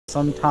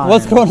sometime.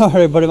 What's going on,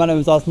 everybody? My name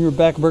is Austin. We're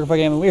back at Burkify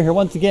Game, and we're here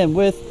once again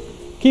with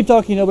Keep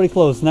Talking Nobody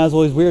Close. And as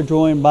always, we are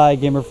joined by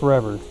Gamer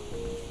Forever.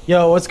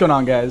 Yo, what's going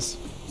on, guys?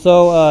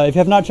 So, if you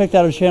have not checked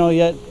out his channel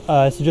yet,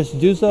 I suggest you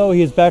do so.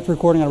 He is back to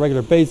recording on a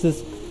regular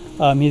basis.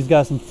 He's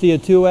got some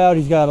CO2 out.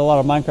 He's got a lot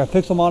of Minecraft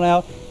Pixelmon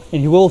out,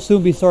 and he will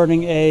soon be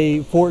starting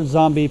a Fort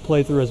Zombie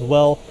playthrough as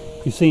well.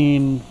 You've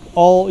seen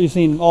all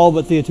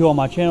but CO2 on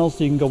my channel,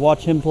 so you can go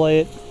watch him play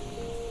it.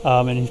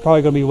 And he's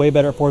probably going to be way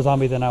better at Fort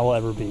Zombie than I will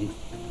ever be.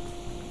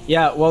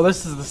 Yeah, well,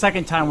 this is the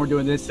second time we're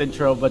doing this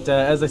intro, but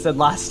as I said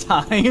last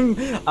time,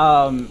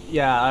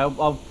 yeah,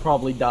 I'll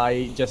probably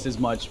die just as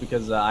much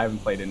because I haven't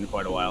played it in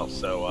quite a while,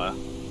 so,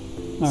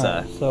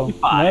 Alright, so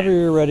whenever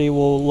you're ready,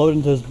 we'll load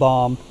into this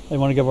bomb. You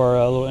want to give our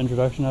little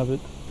introduction of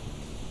it?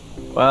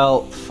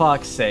 Well,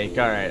 fuck's sake,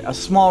 alright. A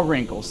small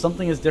wrinkle.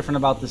 Something is different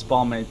about this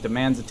bomb and it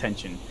demands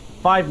attention.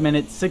 5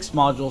 minutes, 6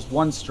 modules,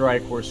 1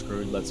 strike, we're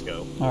screwed. Let's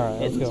go.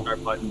 Alright, let's hit the go.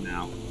 start button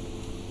now.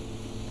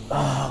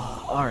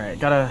 Alright,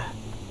 gotta...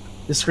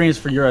 This screen is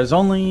for your eyes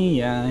only.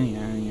 Yeah,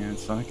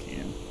 it's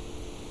okay.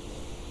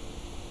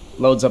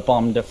 Loads up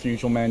bomb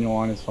diffusal manual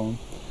on his phone.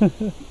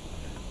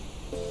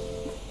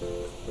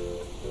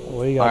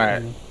 What do you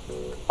got?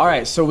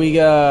 Alright, so we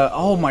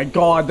oh my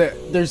god,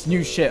 there's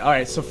new shit.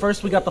 Alright, so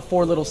first we got the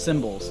 4 little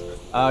symbols.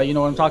 You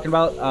know what I'm talking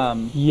about?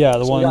 Yeah,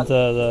 the one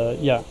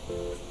yeah.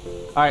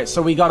 Alright,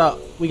 so we got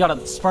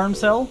a sperm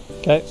cell.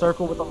 Okay.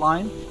 Circle with a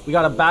line. We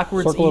got a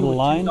backwards circle E with a with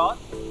line. 2 dots.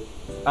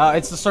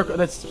 It's the circle.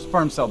 That's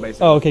sperm cell,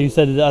 basically. Oh, okay. You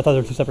said I thought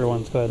there were 2 separate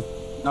ones. Go ahead.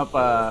 Nope.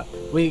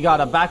 We got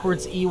a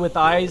backwards E with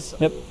eyes.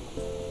 Yep.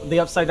 The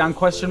upside down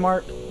question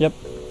mark. Yep.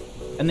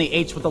 And the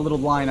H with a little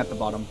line at the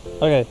bottom.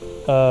 Okay.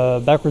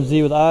 Backwards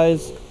Z with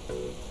eyes.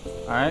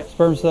 All right.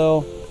 Sperm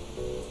cell.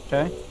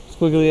 Okay.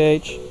 Squiggly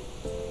H.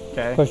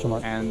 Okay. Question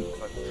mark. And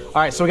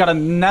all right, so we got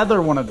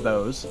another one of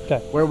those. Okay.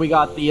 Where we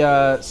got the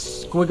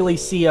squiggly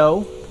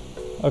CO.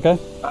 Okay.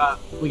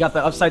 We got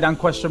the upside down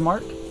question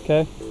mark.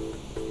 Okay.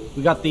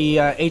 We got the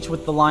H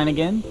with the line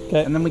again.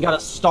 Okay. And then we got a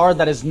star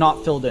that is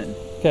not filled in.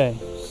 Okay.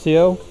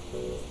 CO.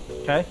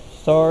 Okay.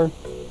 Star.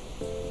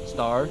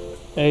 Star.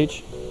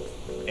 H.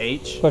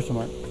 H. Question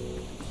mark.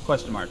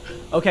 Question mark.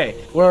 Okay,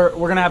 we're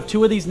gonna have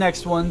 2 of these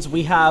next ones.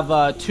 We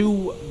have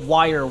 2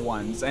 wire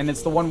ones, and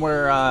it's the one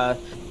where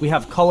we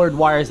have colored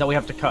wires that we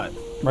have to cut.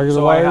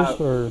 Regular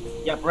wires or?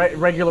 Yep,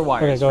 regular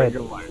wires. Okay, go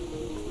regular wires.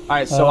 All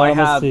right, so I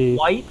have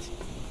white.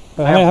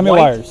 How many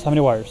wires? How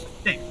many wires?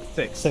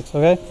 6. 6.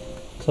 Okay.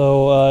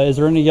 So is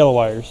there any yellow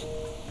wires?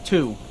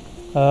 2.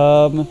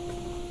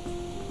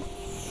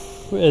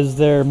 Is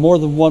there more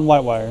than 1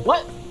 white wire?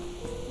 What?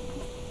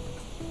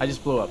 I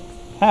just blew up.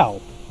 How?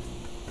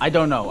 I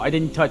don't know. I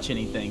didn't touch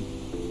anything.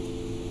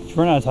 Did you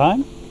run out of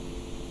time?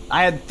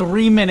 I had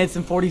 3 minutes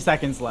and 40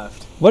 seconds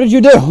left. What did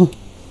you do?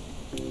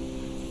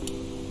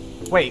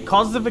 Wait,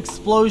 causes of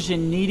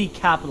explosion, needy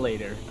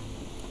capillator.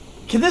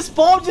 Can this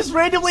bomb just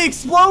randomly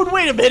explode?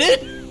 Wait a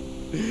minute.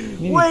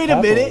 Wait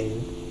a minute.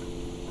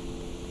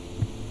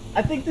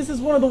 I think this is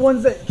one of the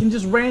ones that can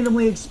just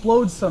randomly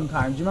explode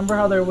sometimes. You remember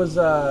how there was,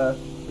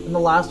 in the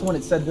last one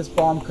it said this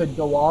bomb could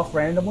go off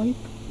randomly?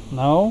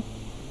 No.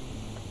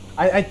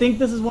 I think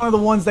this is one of the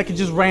ones that could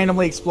just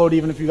randomly explode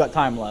even if you got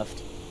time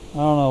left. I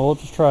don't know. We'll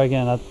just try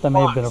again. That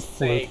may have been a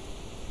fluke.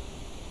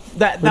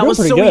 That was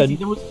so easy.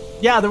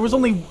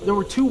 There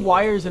were 2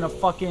 wires and a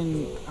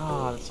fucking...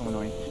 Ah, that's so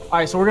annoying.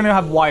 Alright, so we're gonna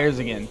have wires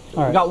again.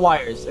 All right. We got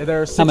wires.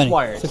 There are 6 How many?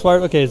 wires. 6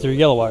 wires? Okay, is there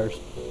yellow wires?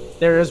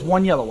 There is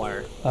 1 yellow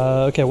wire.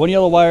 Okay, 1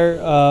 yellow wire.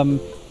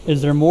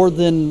 Is there more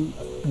than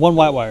 1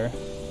 white wire?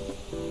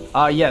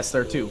 Yes,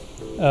 there are 2.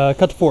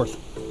 Cut to 4th.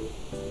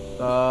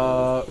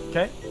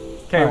 Okay.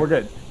 Okay, we're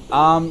good.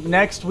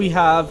 Next we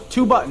have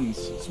 2 buttons.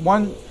 It's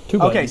 1... 2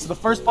 buttons. Okay, so the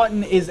first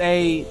button is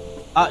a...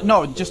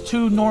 no, just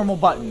 2 normal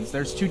buttons.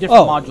 There's 2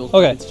 different modules.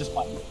 Okay. It's just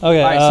buttons.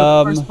 Okay, Alright,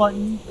 so the first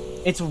button,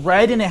 it's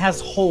red and it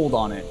has hold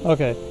on it.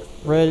 Okay.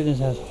 Red and it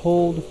has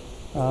hold.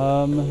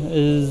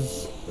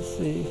 Let's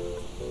see.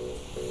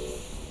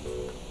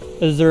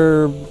 Is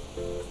there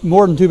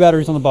more than 2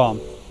 batteries on the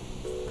bomb?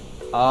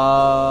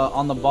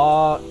 On the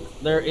bomb,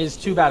 there is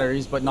 2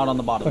 batteries, but not on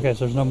the bottom. Okay,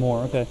 so there's no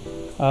more. Okay.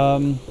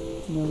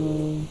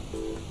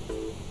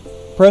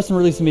 Press and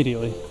release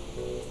immediately.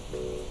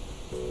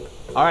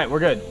 Alright, we're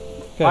good.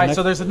 Okay, Alright,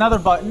 so there's another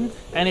button,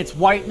 and it's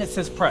white and it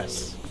says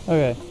press.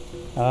 Okay.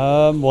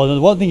 Well, the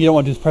one thing you don't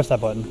want to do is press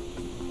that button.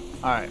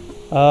 Alright.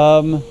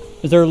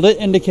 Is there a lit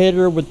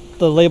indicator with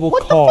the label car?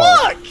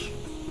 What the fuck?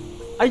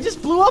 I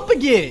just blew up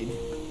again.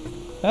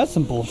 That's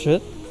some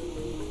bullshit.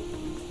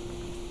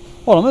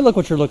 Hold on, let me look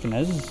what you're looking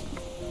at.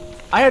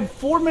 I had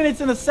 4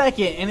 minutes and a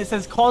second, and it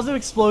says cause of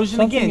explosion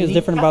Something again. is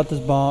different about this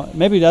bomb.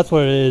 Maybe that's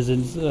what it is.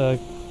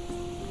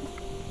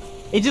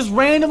 It just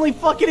randomly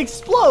fucking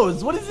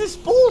explodes. What is this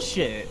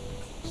bullshit?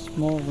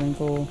 Small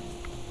wrinkle.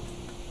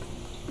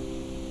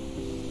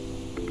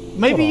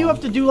 Maybe you have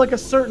to do like a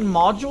certain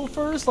module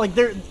first. Like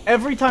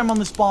every time on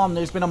this bomb,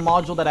 there's been a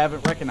module that I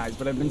haven't recognized,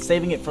 but I've been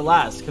saving it for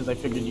last because I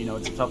figured, you know,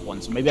 it's a tough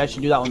one. So maybe I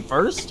should do that one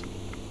first.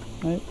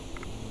 Right.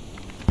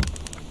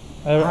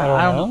 I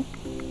don't know.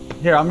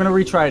 Here, I'm gonna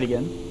retry it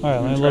again. All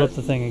right, let me load up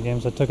the thing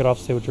again. So I took it off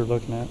to see what you're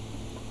looking at.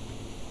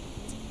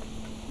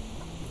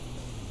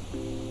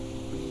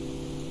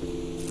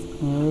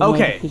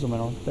 Okay.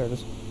 There it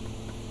is.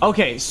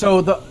 Okay,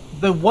 so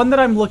the one that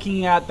I'm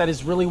looking at that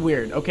is really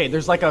weird. Okay,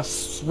 there's like a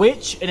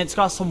switch and it's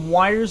got some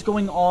wires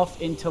going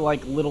off into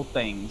like little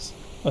things.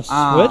 A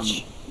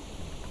switch?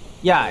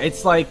 Yeah,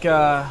 it's like needy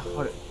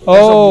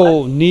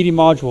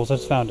modules. I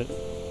just found it.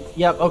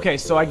 Yep. Okay,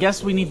 so I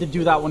guess we need to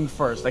do that one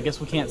first. I guess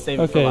we can't save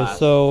it for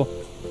last. Okay, so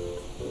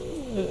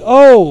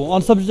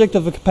on subject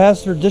of a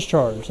capacitor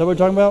discharge. Is that what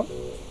we're talking about?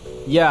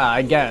 Yeah,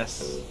 I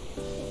guess.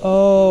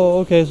 Oh,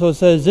 okay. So it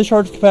says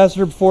discharge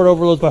capacitor before it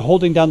overloads by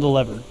holding down the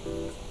lever.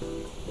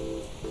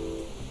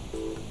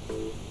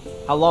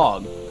 How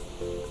long?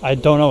 I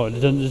don't know. It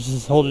doesn't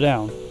just hold it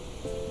down.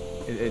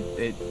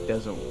 It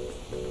doesn't.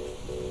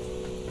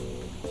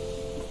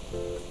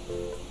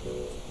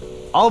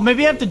 Oh,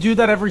 maybe I have to do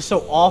that every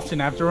so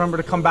often. I have to remember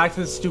to come back to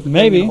this stupid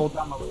thing and hold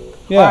down the...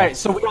 Yeah. All right,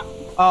 so we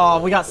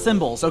got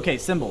symbols. Okay,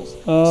 symbols.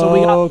 So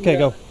we got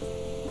go.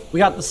 We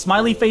got the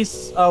smiley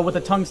face with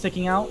a tongue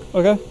sticking out.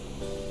 Okay.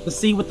 The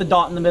C with the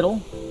dot in the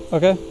middle.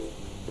 Okay.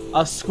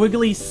 A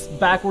squiggly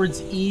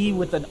backwards E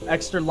with an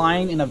extra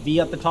line and a V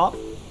at the top.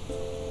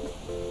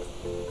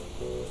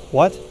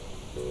 What?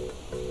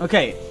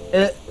 Okay.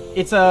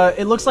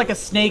 It looks like a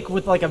snake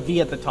with like a V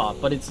at the top,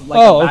 but it's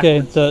like okay.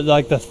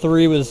 The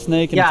 3 with a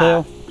snake and a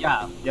tail.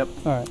 Yeah. Yep.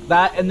 All right.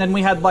 That, and then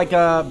we had like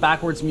a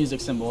backwards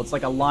music symbol. It's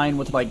like a line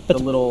with like the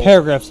little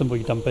paragraph symbol.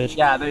 You dumb bitch.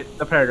 Yeah,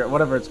 the paragraph,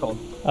 whatever it's called.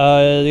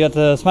 You got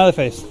the smiley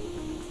face.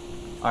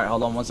 All right,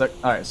 hold on one sec.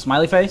 All right,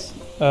 smiley face.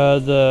 Wait,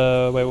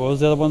 what was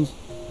the other ones?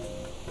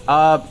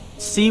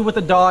 C with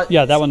the dot.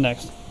 Yeah, that one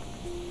next.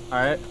 All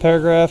right.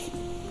 Paragraph.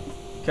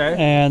 Okay.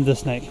 And the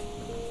snake.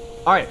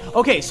 All right.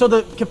 Okay, so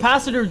the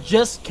capacitor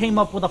just came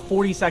up with a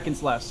 40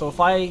 seconds left. So if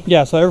I...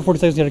 Yeah, so every 40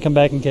 seconds you got to come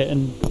back and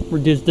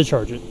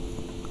discharge it.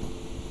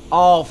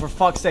 Oh, for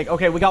fuck's sake.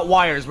 Okay, we got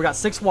wires. We got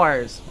 6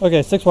 wires.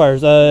 Okay, 6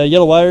 wires.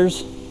 Yellow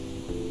wires.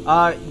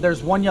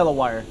 There's 1 yellow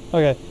wire.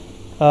 Okay.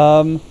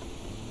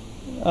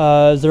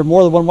 Is there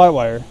more than 1 white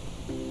wire?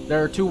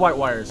 There are 2 white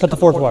wires. Cut the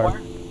 4th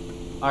wire.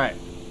 All right.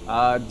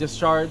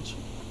 Discharge.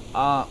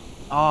 Oh,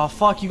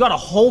 fuck. You got to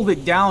hold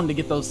it down to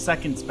get those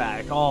seconds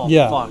back. Oh,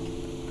 yeah. Fuck.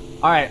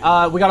 All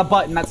right, we got a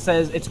button that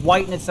says, it's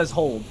white and it says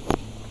hold.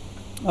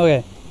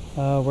 Okay,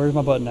 where's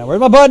my button at?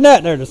 Where's my button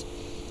at? There it is.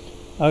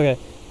 Okay.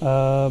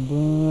 There's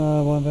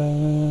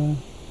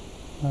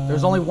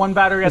only 1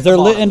 battery at the bottom. Is there a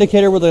lit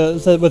indicator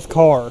with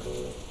car?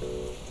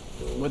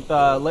 With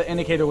lit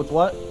indicator with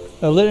what?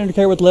 A lit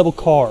indicator with label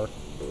car.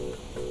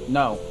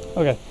 No.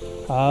 Okay.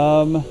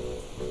 Hold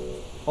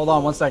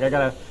on 1 sec. I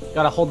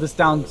gotta hold this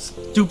down.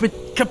 Stupid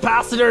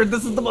capacitor.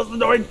 This is the most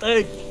annoying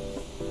thing.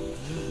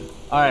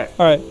 All right.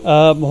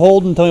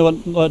 Hold and tell me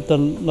what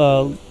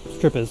the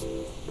strip is.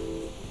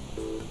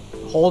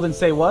 Hold and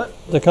say what?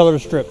 The color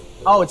of strip.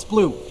 Oh, it's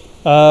blue.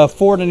 4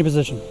 in any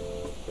position.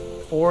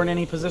 4 in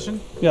any position?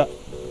 Yeah.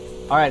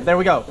 All right, there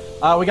we go.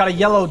 We got a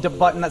yellow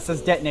button that says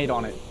detonate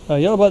on it.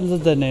 Yellow button says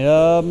detonate.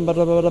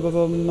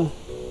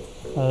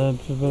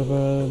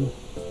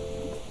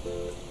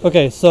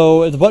 Okay,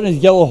 so if the button is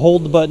yellow,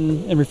 hold the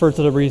button and refer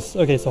to the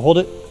Okay, so hold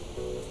it.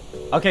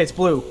 Okay, it's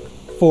blue.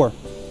 4.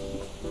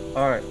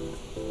 All right.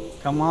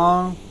 Come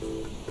on.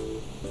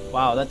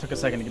 Wow, that took a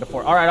second to get a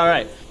 4. All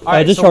right.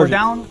 So we're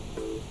down.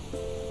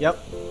 Yep.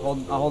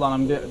 Hold on.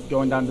 I'm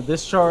going down to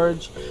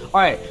discharge. All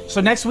right.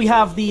 So next we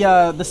have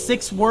the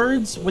 6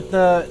 words with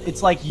the.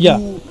 It's like yeah,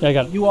 I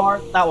got it. You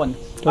are that one.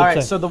 All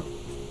right. So the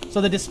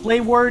display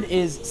word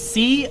is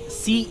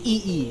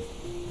CEE.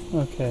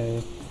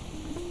 Okay.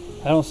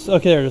 I don't.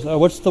 Okay, there it is.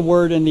 What's the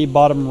word in the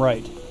bottom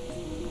right?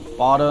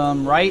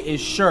 Bottom right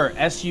is sure.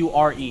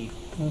 SURE.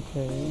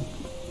 Okay.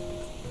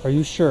 Are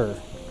you sure?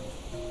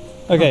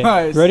 Okay,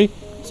 ready?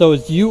 So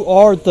it's you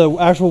are the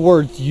actual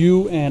words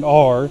you and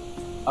are.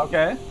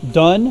 Okay.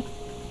 Done.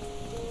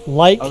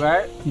 Like.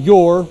 Okay.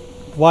 Your.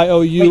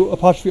 YOU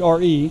apostrophe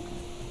RE.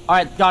 All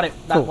right, got it.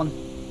 That one.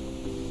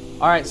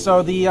 All right.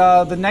 So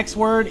the next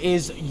word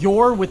is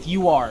your with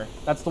UR.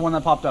 That's the one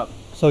that popped up.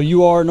 So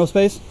you are no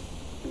space.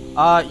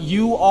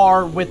 You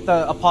are with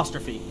the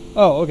apostrophe.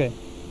 Oh, okay.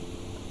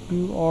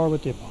 You are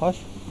with the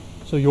apostrophe.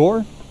 So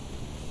your.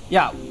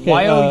 Yeah.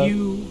 Okay,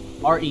 YOURE.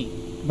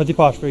 With the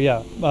apostrophe,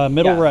 yeah.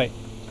 Middle right.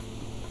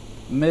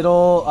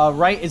 Middle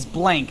right is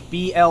blank.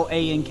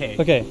 BLANK.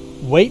 Okay.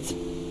 Wait.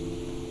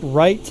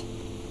 Right.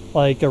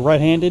 Like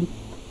right-handed.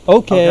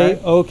 Okay.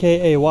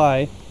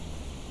 OKAY.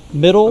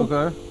 Middle.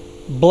 Okay.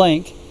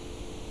 Blank.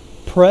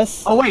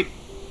 Press. Oh wait.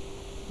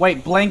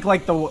 Wait. Blank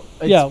like the.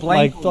 It's yeah.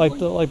 Blank. Like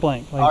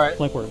blank. Like all right.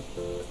 Blank word.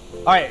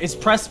 All right. Is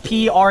press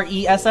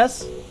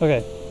PRESS?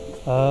 Okay.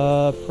 Press.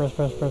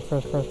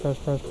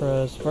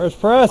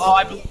 Oh,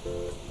 I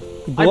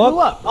blew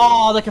up.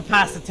 Oh, the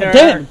capacitor.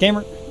 Damn it,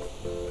 gamer.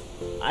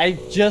 I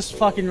just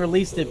fucking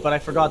released it, but I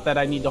forgot that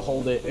I need to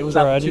hold it. It was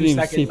at 2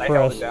 seconds. I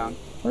held it down.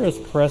 Where is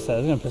press at?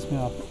 It's gonna piss me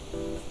off.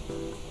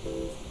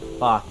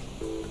 Fuck.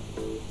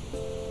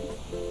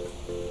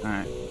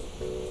 Alright.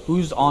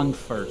 Who's on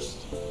first?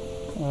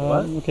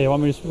 Okay, you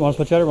want to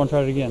switch out or want to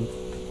try it again?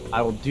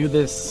 I will do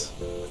this.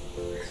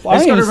 Well, I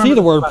didn't even see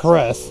the word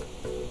press.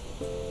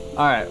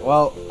 Alright,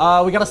 well,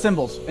 we got a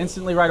symbols.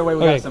 Instantly right away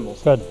we got a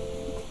symbols. Good.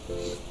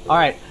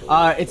 Alright,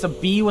 it's a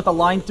B with a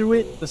line through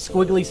it, the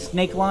squiggly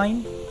snake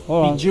line,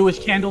 the Jewish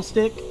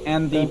candlestick,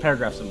 and the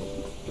paragraph symbol.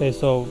 Okay,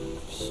 so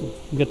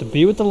you get the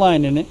B with the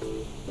line in it.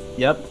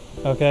 Yep.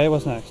 Okay,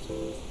 what's next?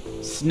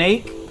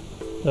 Snake.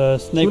 The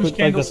snake Jewish with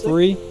like the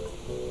 3?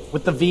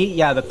 With the V,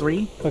 yeah, the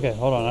 3. Okay,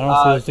 hold on, I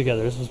don't see those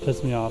together. This is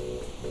pissing me off.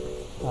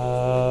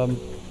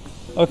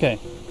 Okay.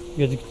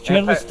 You got the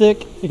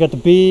candlestick, you got the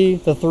B,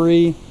 the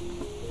 3.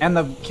 And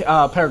the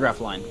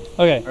paragraph line.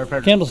 Okay,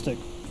 candlestick.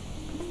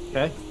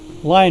 Okay.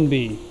 Line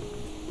B.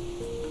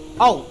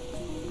 Oh!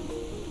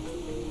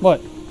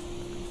 What?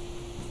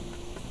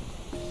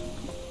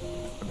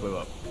 I blew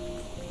up.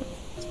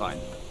 It's fine.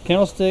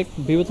 Candlestick,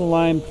 B with the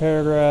line,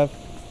 paragraph,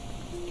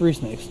 3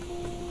 snakes.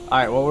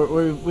 Alright, well,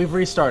 we've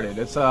restarted.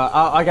 It's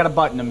I got a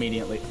button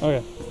immediately.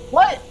 Okay.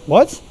 What?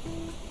 What?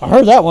 I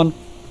heard that one.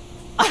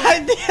 I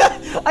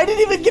didn't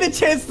even get a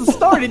chance to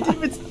start. It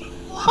didn't even...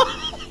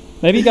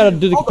 Maybe you gotta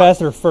do the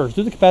capacitor first.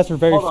 Do the capacitor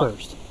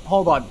first.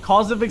 Hold on.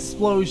 Cause of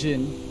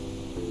explosion.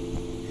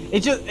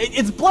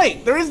 It's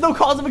blank. There is no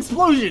cause of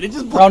explosion. It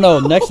just blank. Oh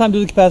no, next time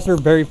do the capacitor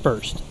very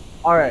first.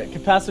 Alright,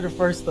 capacitor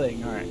first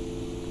thing. Alright.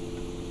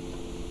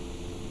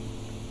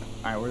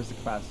 Alright, where's the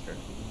capacitor?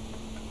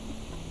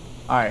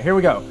 Alright, here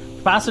we go.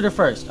 Capacitor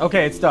first.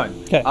 Okay, it's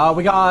done. Okay.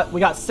 We got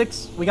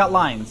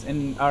lines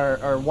in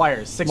our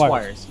wires. 6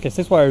 wires. Okay,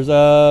 6 wires.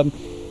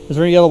 Is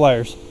there any yellow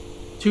wires?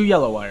 2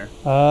 yellow wire.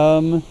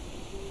 Are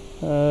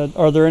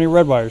there any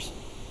red wires?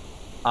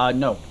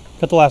 No.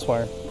 Cut the last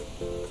wire.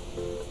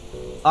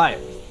 Alright.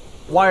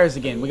 Wires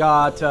again. We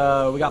got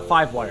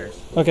 5 wires.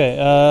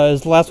 Okay,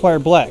 is the last wire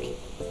black?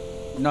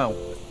 No.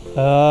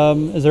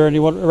 Is there any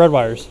red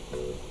wires?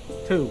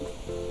 2.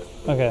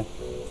 Okay.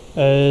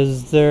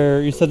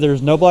 You said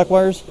there's no black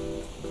wires?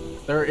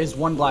 There is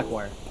 1 black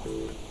wire.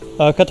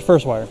 Cut the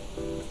first wire.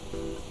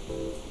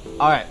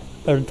 Alright.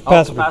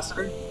 Capacitor.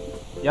 Capacitor?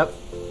 Yep.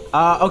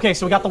 Okay,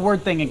 so we got the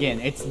word thing again.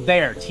 It's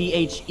there.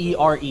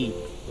 T-H-E-R-E.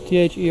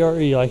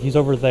 T-H-E-R-E, like he's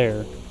over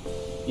there.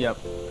 Yep.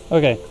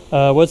 Okay,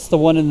 what's the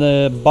one in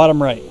the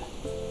bottom right?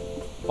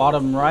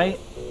 Bottom right?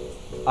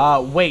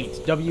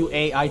 Wait.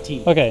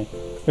 W-A-I-T. Okay.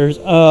 There's,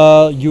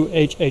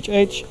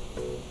 U-H-H-H.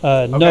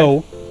 Okay.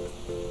 No.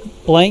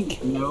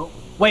 Blank. No.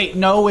 Wait,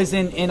 no is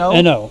in N-O?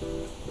 N-O.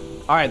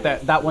 Alright,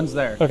 that one's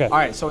there. Okay.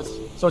 Alright, so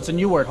it's a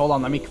new word. Hold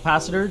on, let me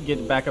capacitor, get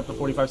it back up to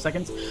 45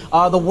 seconds.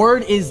 The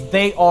word is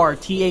they are.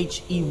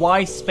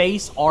 T-H-E-Y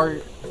space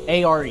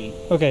R-A-R-E.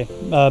 Okay,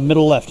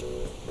 middle left.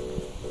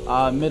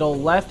 Middle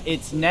left,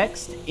 it's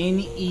next.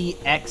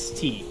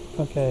 N-E-X-T.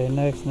 Okay,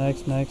 next.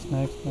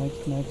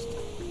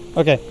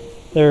 Okay,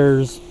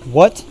 there's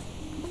what?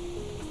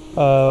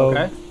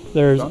 Okay.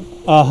 There's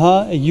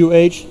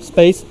U-H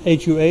space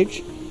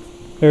H-U-H.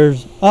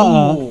 There's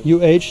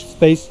U-H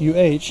space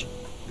U-H.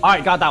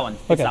 Alright, got that one.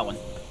 It's that one.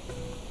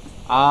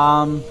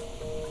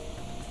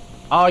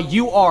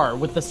 U-R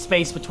with the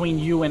space between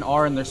U and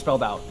R and they're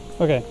spelled out.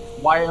 Okay.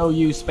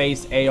 Y-O-U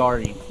space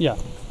A-R-E. Yeah.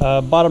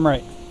 Bottom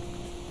right.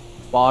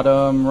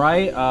 Bottom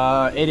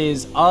right, it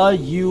is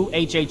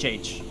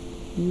U-H-H-H.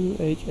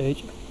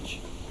 U-H-H-H.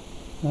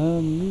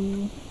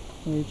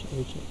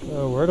 U-H-H-H.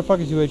 Oh, where the fuck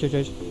is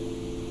U-H-H-H?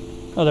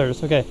 Oh, there it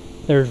is. Okay.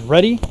 There's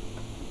ready.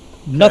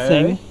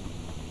 Nothing.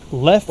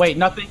 Left. Wait,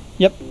 nothing?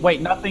 Yep.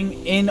 Wait,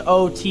 nothing.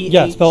 N-O-T-H.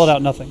 Yeah, spell it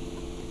out. Nothing.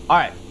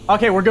 Alright.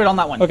 Okay, we're good on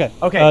that one. Okay.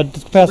 Okay.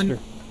 Capacitor.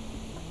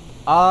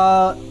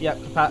 Yeah,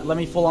 let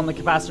me full on the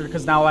capacitor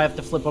because now I have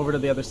to flip over to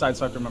the other side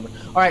so I have to remember.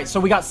 Alright, so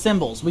we got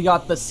symbols. We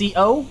got the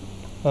C-O.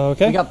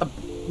 Okay.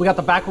 We got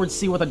the backwards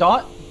C with a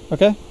dot.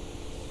 Okay.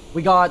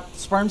 We got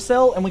sperm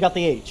cell and we got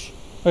the H.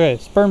 Okay,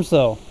 sperm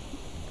cell.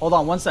 Hold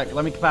on 1 second.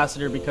 Let me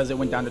capacitor because it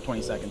went down to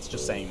 20 seconds.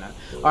 Just saying that.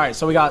 Alright,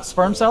 so we got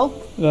sperm cell.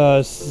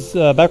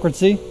 Backwards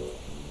C.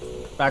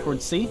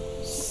 Backwards C.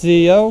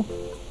 C-O.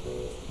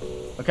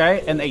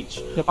 Okay, and H.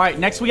 Yep. Alright,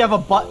 next we have a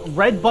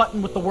red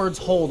button with the words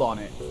hold on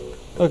it.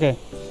 Okay.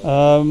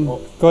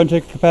 Go ahead and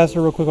take a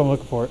capacitor real quick. I'm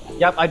looking for it.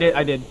 Yep, I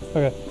did.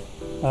 Okay.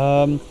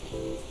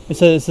 It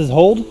says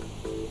hold.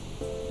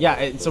 Yeah,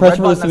 it's a Press red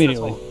release button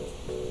immediately.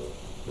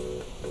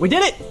 We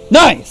did it!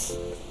 Nice!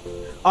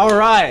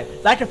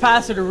 Alright, that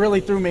capacitor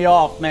really threw me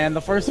off, man. The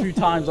first few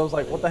times I was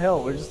like, what the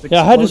hell? We're just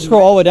I had to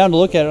scroll all the way down to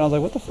look at it, and I was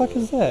like, what the fuck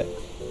is that?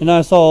 And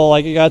I saw,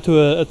 like, it got to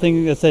a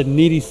thing that said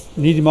needy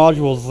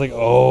modules. It's like,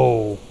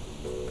 oh.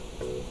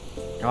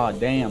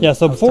 God damn. Yeah,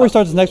 so before we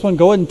start this next one,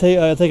 go ahead and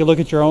take a look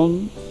at your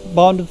own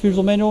bomb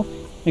defusal manual,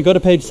 and go to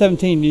page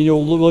 17, and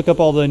you'll look up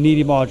all the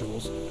needy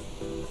modules.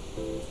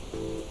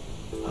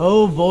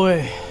 Oh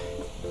boy.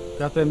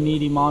 Got them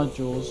needy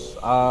modules.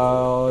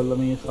 Let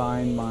me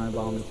find my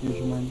bomb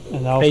diffusion manual.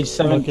 And I'll page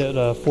 7. Look at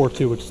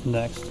 4.2, which is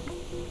next.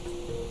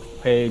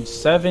 Page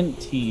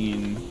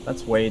 17.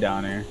 That's way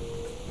down there.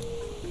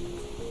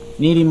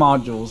 Needy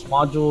modules.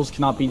 Modules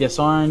cannot be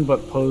disarmed,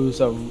 but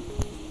pose a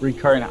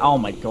recurrent. Oh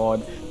my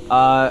god.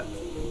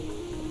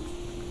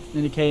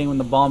 indicating when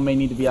the bomb may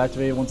need to be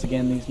activated. Once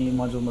again, these needed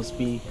modules must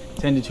be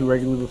tended to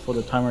regularly before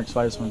the timer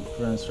expires when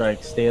prevent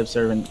strike. Stay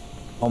observant.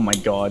 Oh my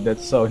god,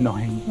 that's so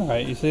annoying.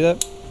 Alright, you see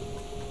that?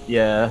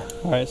 Yeah.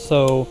 Alright,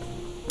 so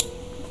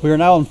we are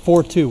now on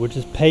 4-2, which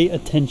is pay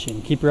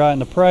attention. Keep your eye on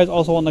the prize,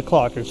 also on the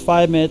clock. There's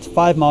 5 minutes,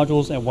 5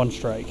 modules, and 1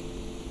 strike.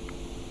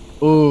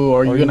 Ooh,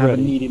 are you gonna have a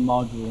needed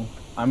module?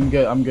 I'm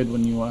good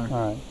when you are.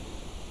 Alright.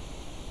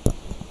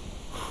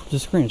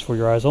 This screen is for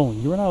your eyes only.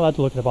 You are not allowed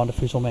to look at the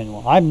official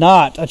manual. I'm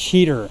not a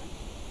cheater,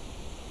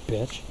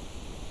 bitch.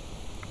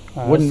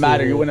 Wouldn't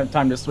matter. You wouldn't have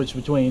time to switch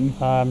between.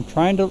 I'm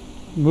trying to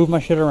move my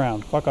shit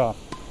around. Fuck off.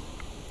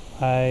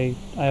 I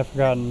have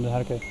forgotten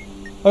how to.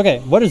 Okay,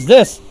 what is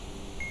this?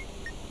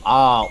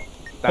 Oh,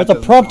 that's a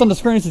prompt on the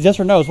screen. It says yes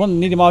or no. It's one of the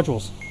needy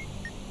modules.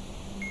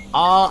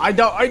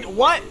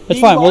 What? It's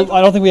fine. Well,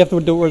 I don't think we have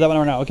to do that one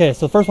right now. Okay,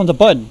 so the first one's a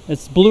button.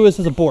 It's blue. It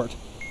says abort.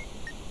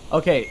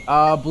 Okay,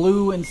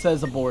 blue and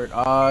says abort.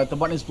 The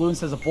button is blue and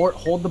says abort.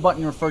 Hold the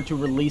button referred to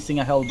releasing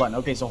a held button.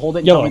 Okay, so hold it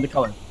and tell me the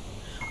color.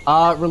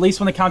 Release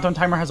when the countdown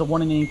timer has a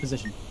 1 in any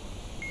position.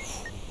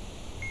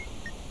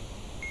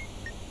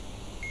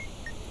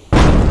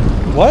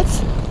 What?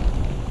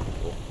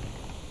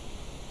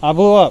 I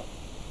blew up.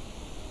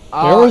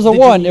 There was a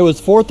 1. It was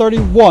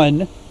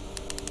 431.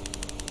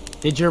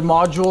 Did your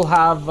module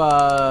have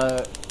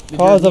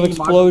cause of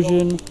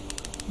explosion?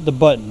 The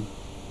button.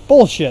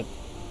 Bullshit.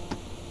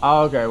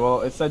 Oh, okay,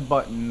 well it said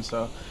button,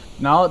 so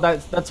no,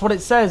 that's what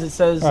it says. It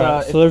says.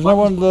 Right, so there's no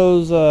one of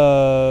those.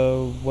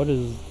 What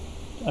is?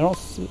 I don't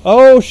see.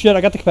 Oh shit!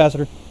 I got the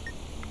capacitor.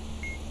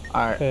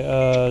 All right.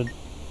 Okay.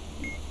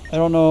 I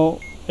don't know.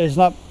 It's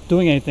not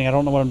doing anything. I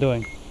don't know what I'm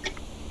doing.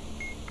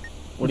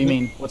 What do you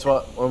mean? What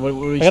are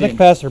you I got the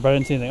capacitor, but I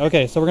didn't see anything.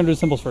 Okay, so we're gonna do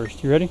symbols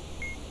first. You ready?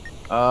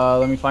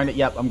 Let me find it.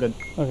 Yep, I'm good.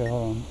 Okay,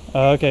 hold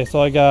on. Okay,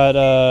 so I got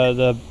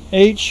the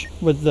H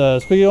with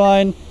the squiggly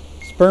line,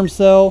 sperm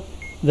cell,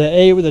 the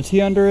A with a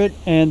T under it,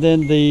 and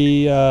then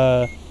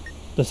the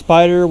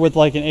spider with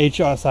like an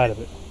H outside of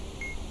it.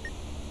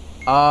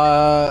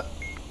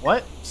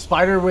 What?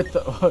 Spider with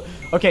the...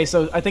 Okay,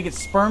 so I think it's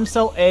sperm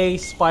cell A,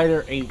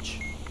 spider H.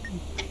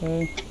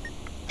 Okay.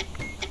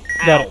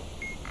 Got it.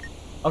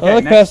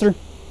 Okay, capacitor.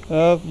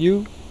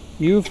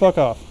 You fuck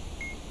off.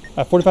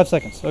 45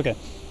 seconds. Okay.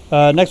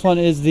 Next one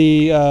is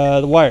the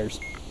wires.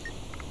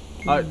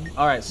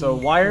 Alright, so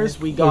wires,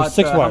 we got... There's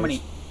 6 wires. How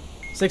many?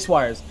 6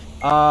 wires.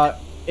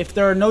 If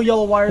there are no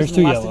yellow wires... There's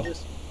 2 yellow.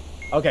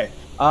 Okay.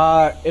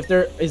 If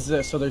there is...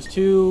 so there's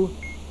 2...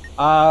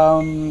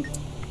 Are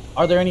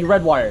there any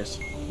red wires?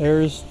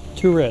 There's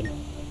 2 red.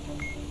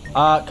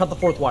 Cut the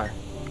 4th wire.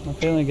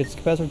 Okay, let me get this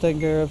capacitor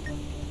taken care of.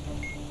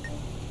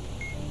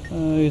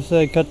 You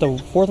said cut the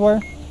 4th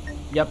wire?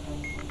 Yep.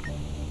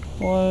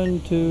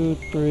 1, 2,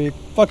 3.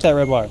 Fuck that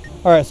red wire.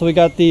 Alright, so we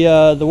got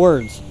the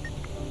words.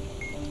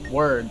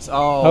 Words.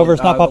 Oh. However,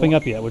 it's not popping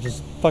up yet, which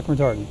is fucking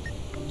retarded.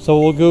 So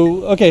we'll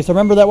go... Okay, so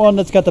remember that one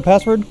that's got the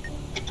password?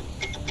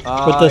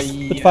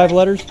 With 5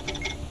 letters?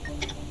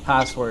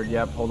 Password,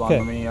 yep. Hold on,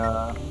 let me...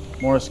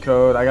 Morse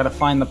code. I gotta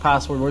find the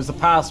password. Where's the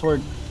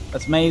password?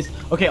 That's maze.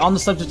 Okay, on the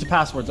subject of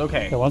passwords.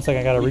 Okay. Okay, 1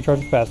 second. I gotta recharge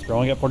the capacitor. I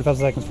only got 45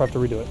 seconds before I have to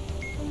redo it.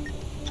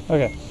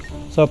 Okay.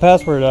 So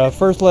password.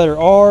 First letter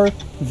R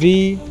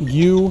V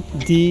U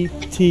D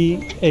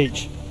T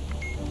H.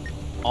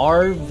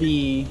 R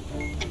V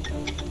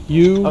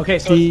U. Okay,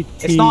 so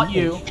it's not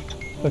U.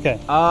 Okay.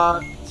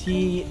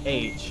 T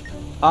H.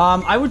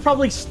 I would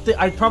probably.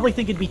 I'd probably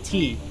think it'd be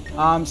T.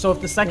 So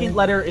if the second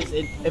letter is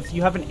if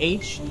you have an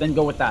H, then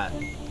go with that.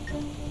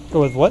 Go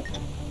with what?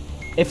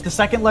 If the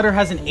second letter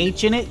has an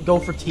H in it, go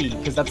for T,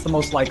 because that's the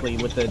most likely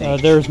with the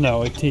H. There's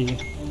no T.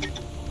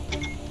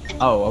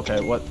 Oh, okay.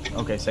 What?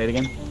 Okay, say it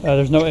again.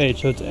 There's no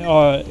H, so it's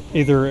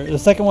either the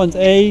second one's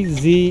A,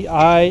 Z,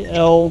 I,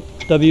 L,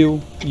 W,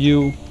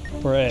 U,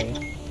 or A.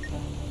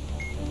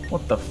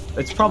 What the?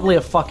 It's probably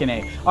a fucking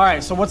A. All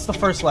right. So what's the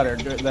first letter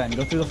then?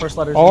 Go through the first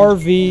letters. R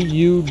V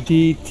U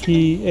D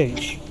T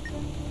H.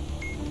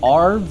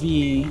 R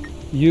V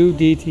U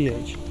D T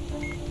H.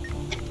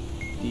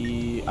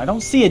 I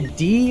don't see a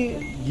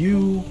D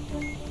U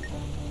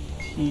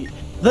T.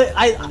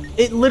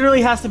 It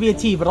literally has to be a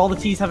T, but all the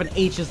T's have an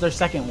H as their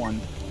second one.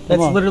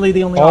 That's literally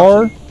the only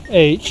option. R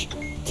H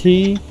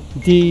T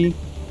D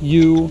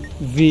U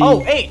V.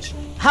 Oh, H.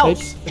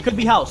 House. It could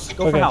be house.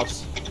 Go for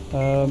house.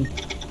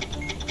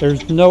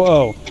 There's no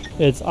O.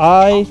 It's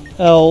I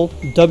L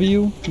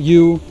W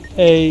U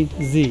A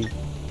Z.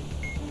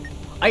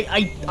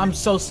 I'm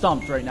so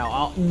stumped right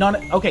now.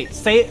 Okay,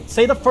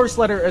 say the first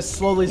letter as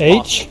slowly as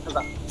possible.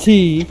 H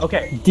T.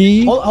 Okay.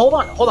 D. Hold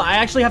on. I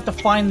actually have to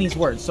find these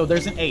words. So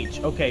there's an H.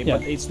 Okay, yeah.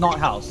 But it's not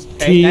house.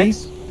 Okay, T.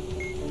 next.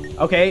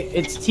 Okay,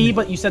 it's T,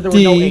 but you said there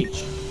was no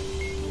H.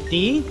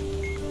 D.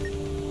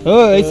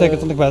 Oh, 8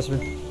 seconds on the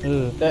capacitor.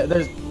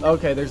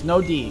 There's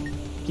no D.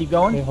 Keep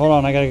going. Okay, hold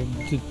on, I gotta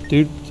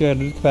do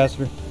the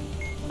capacitor.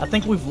 I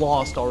think we've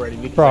lost already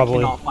because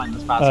Probably. I cannot find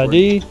this password.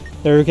 D.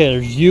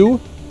 There's U.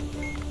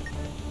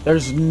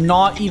 There's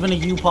not even a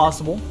U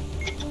possible.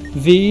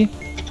 V.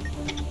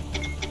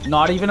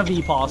 Not even a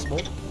V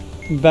possible.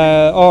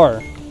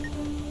 R.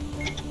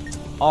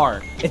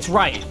 R. It's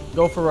right.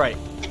 Go for right.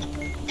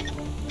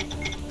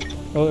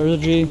 Oh, there's a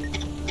G.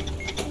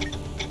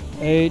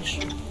 H.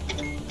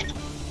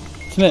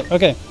 Submit.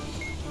 Okay.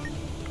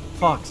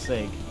 Fuck's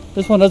sake.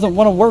 This one doesn't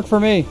want to work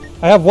for me.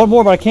 I have one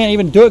more, but I can't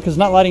even do it because it's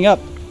not lighting up.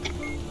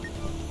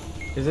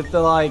 Is it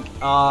the like?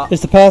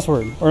 It's the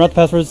password, or not the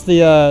password? It's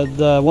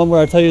the one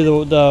where I tell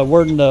you the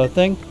word in the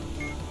thing.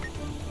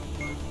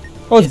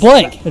 Oh, it's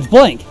blank. It's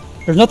blank.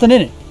 There's nothing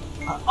in it.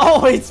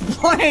 Oh, it's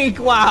blank.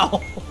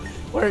 Wow.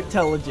 We're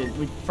intelligent.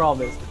 We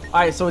promise. All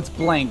right, so it's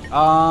blank.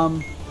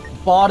 Bottom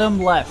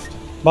left.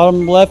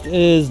 Bottom left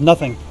is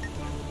nothing.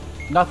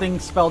 Nothing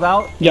spelled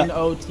out. Yeah.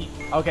 N-O-T.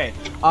 Okay.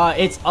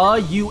 It's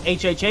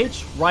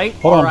U-H-H-H. Right.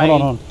 Hold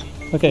on.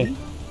 Okay.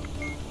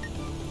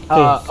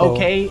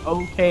 Okay.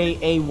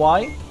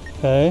 O-K-A-Y.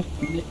 Okay.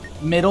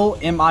 Middle.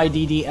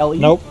 M-I-D-D-L-E.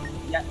 Nope.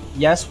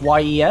 Yes.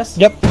 Y-E-S.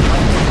 Yep.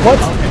 What?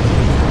 Okay.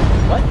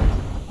 What?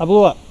 I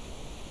blew up.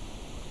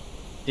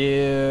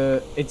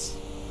 It's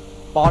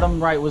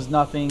bottom right was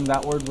nothing.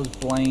 That word was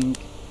blank.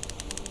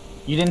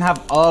 You didn't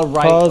have a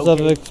right. Cause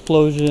of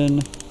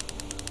explosion.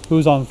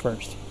 Who's on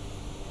first?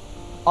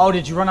 Oh,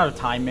 did you run out of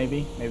time?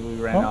 Maybe we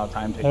ran out of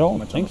time. I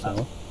don't think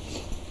so.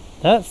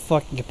 That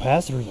fucking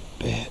capacitor is a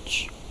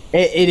bitch.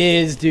 It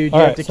is, dude.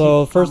 All right.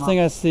 So first thing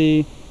I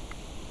see,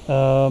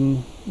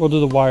 we'll do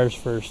the wires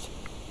first.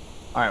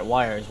 All right,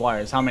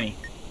 wires. How many?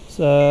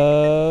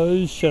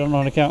 So shit, I don't know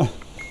how to count.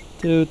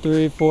 2,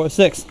 3, 4,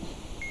 6.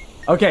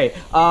 Okay.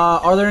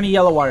 Are there any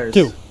yellow wires?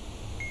 2.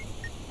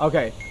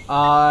 Okay.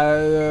 Are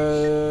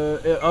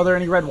there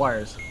any red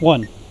wires?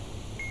 1.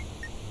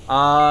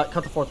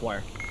 Cut the fourth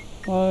wire.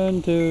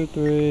 1, 2,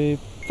 3.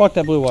 Fuck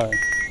that blue wire.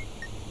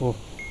 Ooh.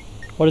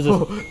 What is this?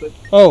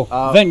 Oh,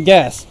 vent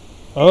gas.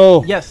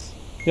 Oh. Yes.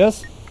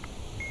 Yes?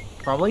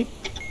 Probably.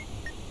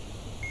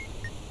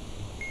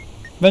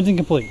 Venting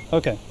complete.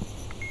 Okay.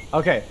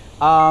 Okay.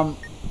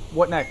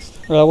 What next?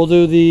 We'll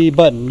do the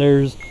button.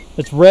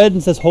 It's red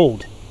and says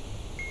hold.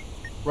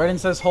 Red and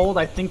says hold.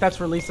 I think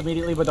that's released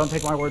immediately, but don't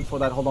take my word for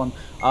that. Hold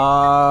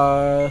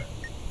on.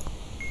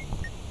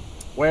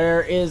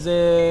 Where is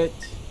it?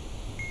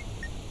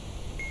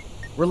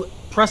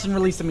 Press and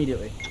release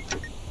immediately.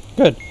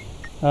 Good.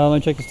 Let me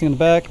check this thing in the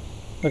back.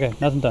 Okay,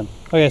 nothing done.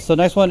 Okay, so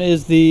next one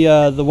is the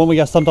one we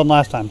got stumped on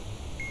last time.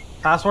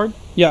 Password?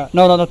 Yeah,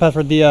 no, not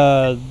password.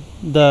 The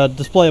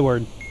display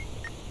word.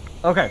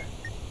 Okay.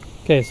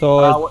 Okay,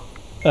 so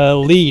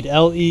lead.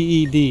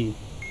 L-E-E-D.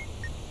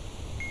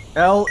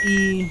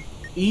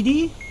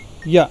 L-E-E-D?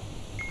 Yeah.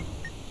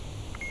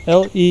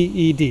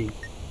 L-E-E-D.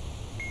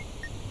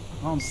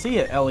 I don't see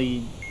it.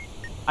 L-E.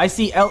 I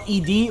see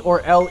L-E-D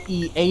or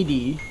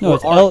L-E-A-D. No,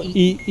 it's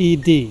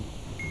L-E-E-D.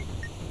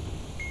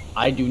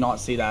 I do not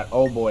see that.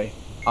 Oh boy.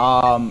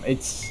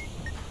 It's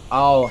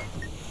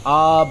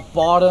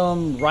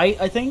bottom right,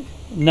 I think.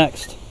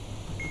 Next.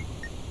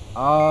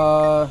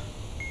 Oh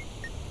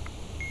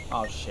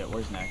shit,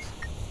 where's next?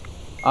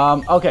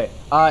 Okay.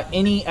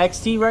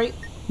 N-E-X-T, right?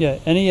 Yeah,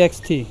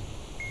 N-E-X-T.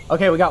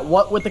 Okay, we got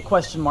what with the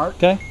question mark.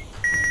 Okay.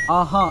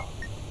 Uh-huh.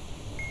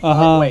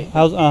 Uh-huh. Wait.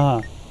 How's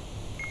uh-huh?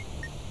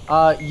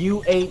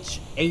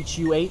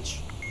 U-H-H-U-H.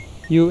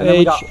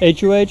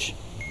 U-H-H-U-H?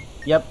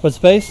 Yep. With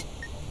space?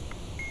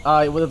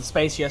 With a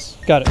space, yes.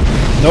 Got it.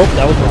 Nope,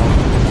 that was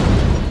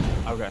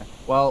wrong. Okay.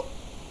 Well.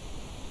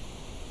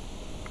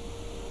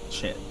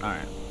 Shit.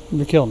 Alright.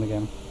 You're killing the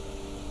game.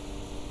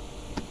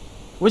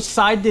 Which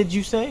side did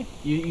you say?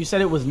 You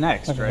said it was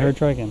next, Okay, right? here,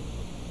 try again.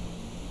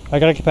 I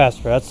got a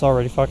capacitor. That's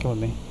already fucking with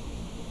me.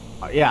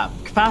 Yeah,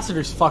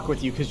 capacitors fuck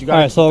with you because you got.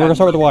 Alright, so we're gonna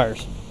start with the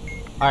wires.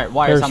 Alright,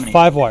 wires. There's how many?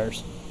 5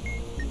 wires.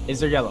 Is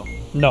there yellow?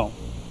 No.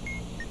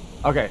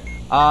 Okay.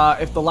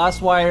 If the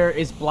last wire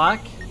is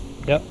black.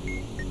 Yep.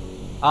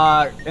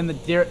 And the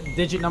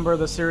digit number of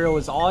the serial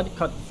is odd,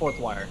 cut the fourth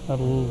wire.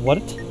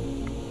 What?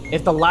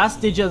 If the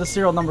last digit of the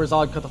serial number is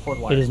odd, cut the fourth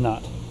wire. It is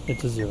not.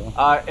 It's a 0.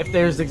 If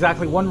there's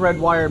exactly one red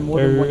wire and more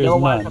than one yellow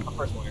wire, cut the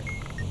first wire.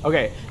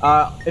 Okay.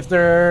 If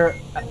they're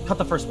cut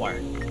the first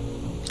wire.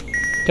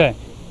 Okay.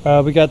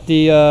 We got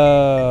the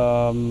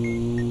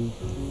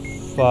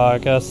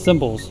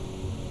symbols.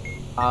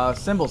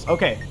 Symbols.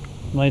 Okay.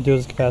 Let me do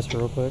this capacitor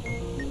real quick.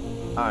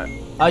 Alright.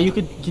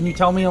 Can you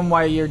tell me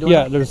why you're doing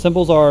Yeah, their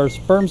symbols are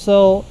sperm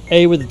cell,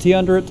 A with the T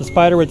under it, the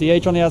spider with the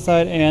H on the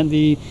outside, and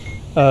the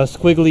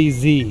squiggly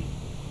Z.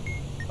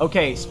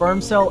 Okay,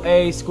 sperm cell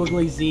A,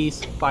 squiggly Z,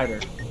 spider.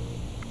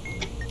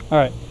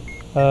 Alright.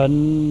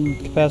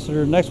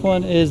 Capacitor. Next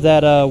one is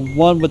that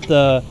one with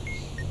the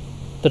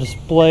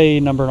display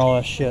number and all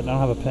that shit. I don't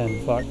have a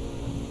pen. Fuck.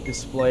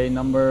 Display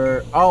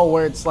number. Oh,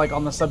 where it's like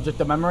on the subject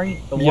of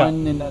memory? The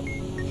one in the.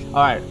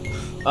 Alright.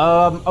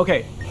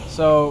 Okay.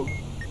 So,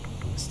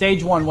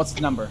 stage 1, what's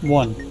the number?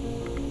 1.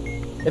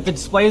 If the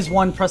display is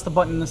 1, press the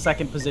button in the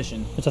second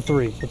position. It's a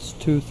 3. So it's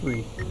 2,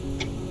 3.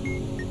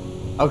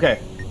 Okay.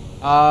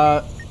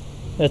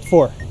 It's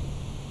 4.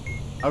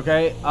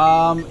 Okay.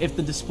 If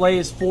the display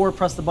is 4,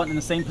 press the button in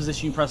the same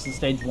position you pressed in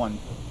stage 1.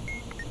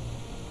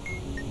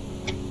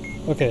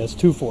 Okay, it's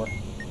 2, 4.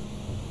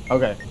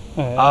 Okay.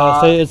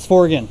 Say it's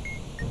 4 again.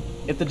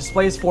 If the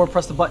display is 4,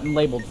 press the button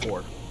labeled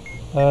 4.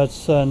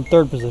 It's in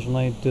third position.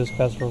 Let me do this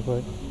capacitor real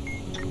quick.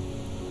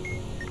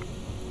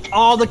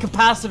 Oh, the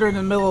capacitor in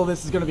the middle of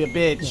this is gonna be a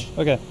bitch.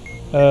 Yeah.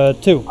 Okay.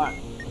 2.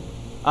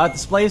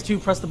 Display is 2.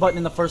 Press the button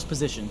in the first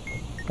position.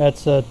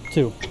 That's 2.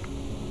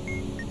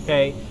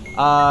 Okay.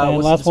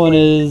 And last one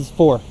is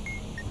 4.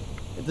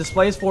 If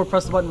display is 4.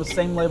 Press the button with the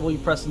same label you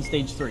pressed in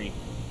stage 3.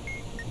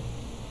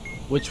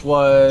 Which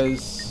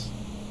was...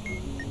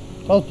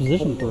 That was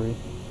position 3.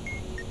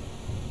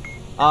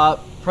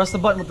 Press the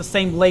button with the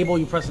same label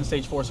you pressed in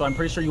stage 4. So I'm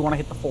pretty sure you want to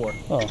hit the 4.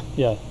 Oh,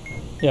 yeah.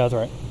 Yeah, that's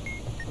right.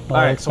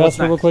 Alright, so what's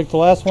next? Real quick. The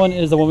last one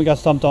is the one we got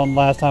stumped on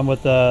last time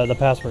with the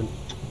password.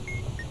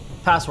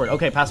 Password.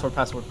 Okay, password.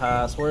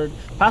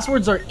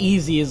 Passwords are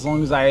easy as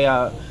long as I...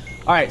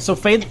 Alright, so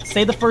say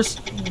the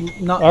first...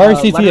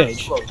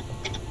 RCTH.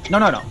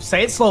 No.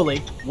 Say it slowly.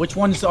 Which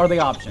ones are the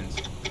options?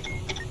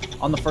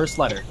 On the first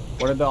letter.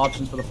 What are the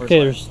options for the first letter?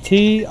 Okay, there's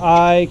T,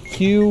 I,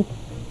 Q,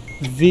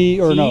 V,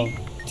 or no.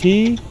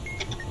 T,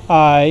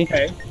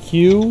 I,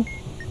 Q,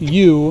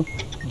 U,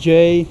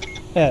 J,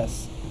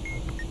 S.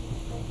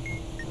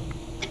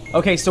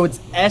 Okay, so it's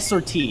S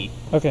or T.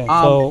 Okay,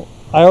 so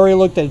I already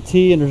looked at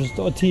T and there's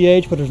a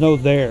TH, but there's no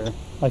there.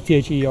 Like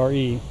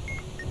THERE.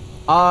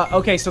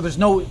 Okay, so there's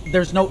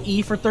no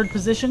E for third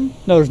position?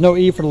 No, there's no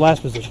E for the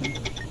last position.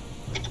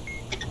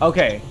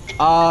 Okay.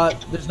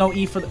 There's no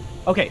E for the...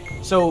 Okay,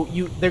 so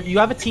you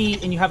have a T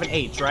and you have an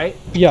H, right?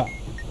 Yeah.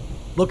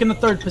 Look in the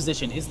third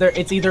position.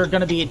 It's either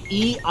going to be an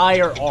E, I,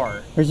 or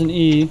R. There's an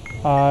E,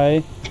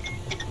 I.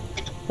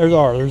 There's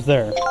R. There's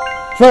there.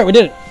 That's right, we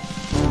did it.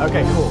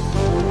 Okay, cool.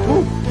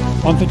 Woo.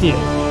 158.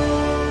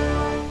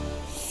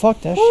 Fuck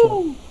that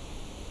shit.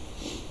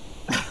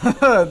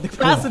 The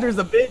capacitor's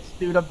a bitch,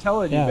 dude. I'm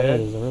telling you, man. Yeah,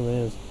 it is. It really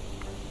is.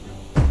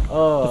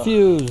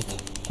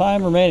 Diffused.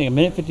 Time remaining,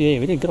 1:58.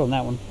 We did good on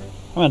that one.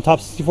 I'm on top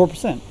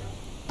 64%.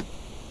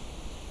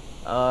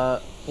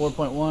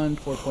 4.1,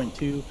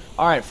 4.2.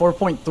 All right,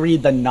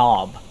 4.3. The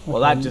knob.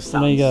 Well, that just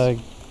sounds. Let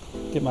me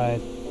get my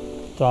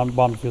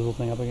bomb defusal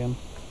thing up again.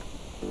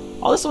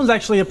 Oh, this one's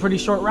actually a pretty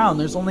short round.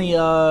 There's only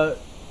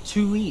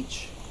 2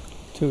 each.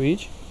 2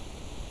 each?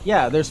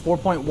 Yeah, there's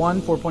 4.1,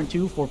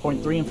 4.2,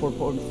 4.3, and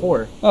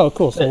 4.4. Oh,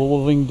 cool. So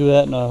we can do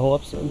that in a whole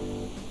episode.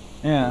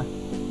 Yeah.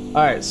 All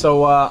right,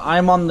 so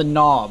I'm on the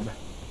knob.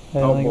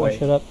 Hey, oh boy.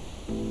 Shut up.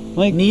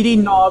 Needy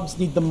knobs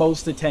need the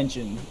most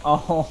attention.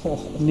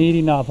 Oh.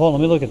 Needy knob. Hold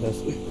on, let me look at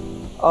this.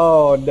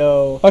 Oh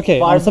no. Okay,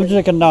 on the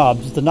subject of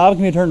knobs, the knob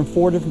can be turned in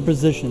 4 different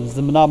positions.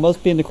 The knob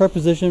must be in the correct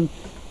position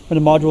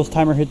when the module's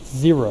timer hits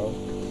 0.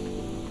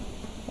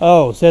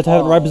 Oh, so you have to have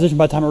it in the right position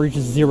by the time it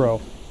reaches 0.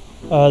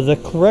 The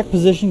correct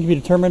position can be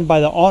determined by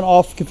the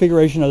on-off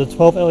configuration of the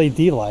 12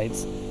 LED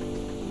lights.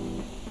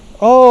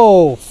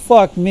 Oh,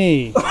 fuck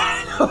me.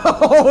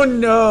 Oh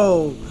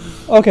no.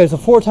 Okay, so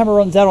before timer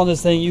runs out on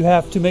this thing, you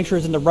have to make sure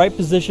it's in the right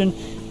position.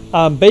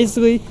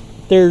 Basically,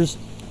 there's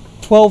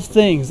 12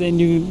 things, and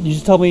you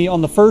just tell me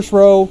on the first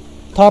row,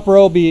 top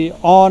row be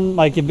on,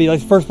 like it'd be like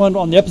the first one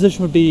on the up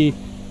position would be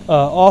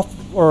off,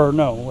 or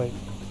no, wait,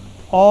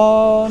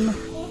 on.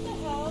 What the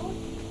hell?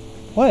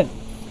 What?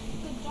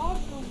 The dogs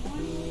are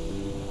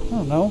one. I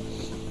don't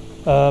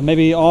know.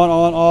 Maybe on,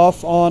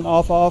 off, on,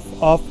 off, on,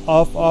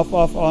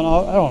 off.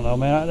 I don't know,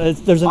 man.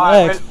 There's an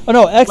X. Oh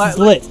no, X is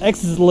lit.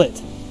 X is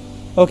lit.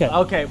 Okay.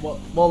 Okay. Well,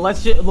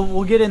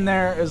 we'll get in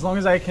there as long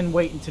as I can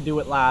wait to do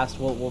it last.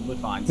 We'll be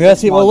fine. Yeah.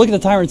 See, well, look at the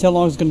timer and see how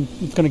long it's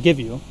gonna give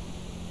you.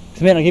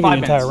 It may not give you the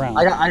entire round.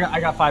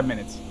 I got 5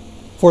 minutes.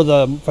 For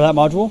that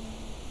module.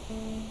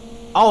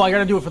 Oh, I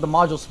gotta do it for the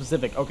module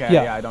specific. Okay.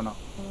 Yeah. I don't know.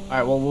 All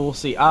right. Well, we'll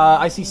see.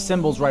 I see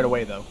symbols right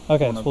away though.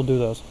 Okay. So we'll do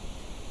those.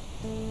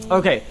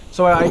 Okay.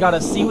 So I got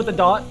a C with a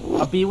dot,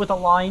 a B with a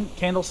line,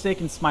 candlestick,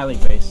 and smiley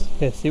face.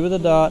 Okay. C with a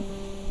dot,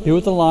 B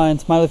with a line,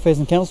 smiley face,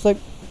 and candlestick.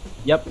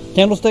 Yep.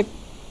 Candlestick.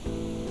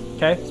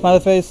 Okay. Smiley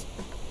face.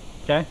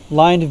 Okay.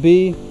 Line to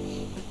B.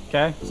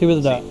 Okay. C with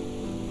a dot.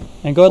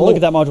 And go ahead and look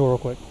at that module real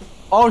quick.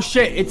 Oh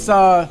shit! It's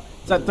at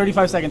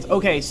 35 seconds.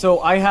 Okay,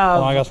 so I have.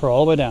 Oh, I got to scroll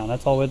all the way down.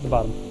 That's all the way at the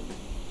bottom.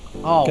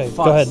 Oh, okay,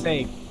 fuck's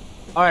sake!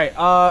 All right.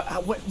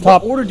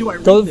 What order do I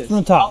read Go this? from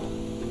the top.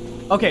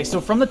 Okay,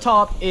 so from the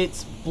top,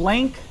 it's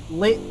blank,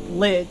 lit.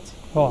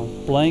 Hold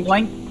on. Blank.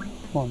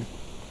 Hold on.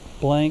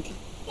 Blank,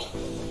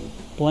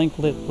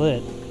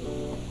 lit.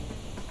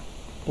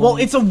 Well,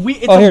 it's a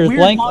weird. Here's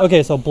blank.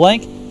 Okay, so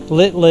blank,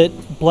 lit,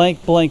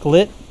 blank,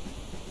 lit.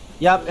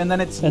 Yep, and then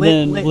it's and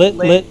then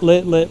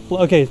lit.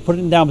 Okay, put it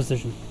in down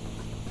position.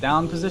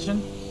 Down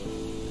position.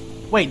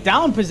 Wait,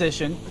 down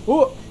position.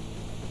 Ooh.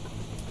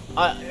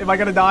 Am I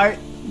gonna die?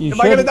 Am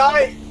I gonna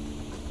die?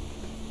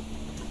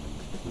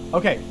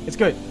 Okay, it's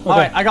good. Okay. All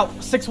right, I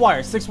got 6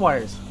 wires. 6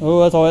 wires.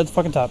 Oh, that's all. That's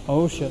fucking top.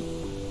 Oh shit.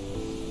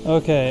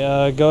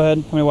 Okay, go ahead.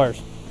 How many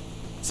wires?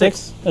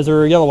 6. Is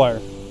there a yellow wire?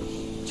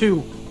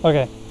 2.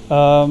 Okay.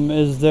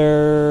 Is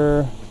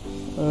there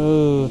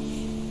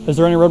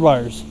any red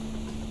wires?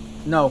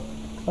 No.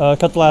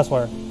 Cut the last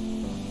wire.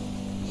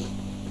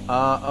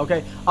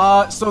 Okay.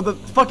 So the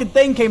fucking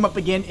thing came up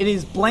again. It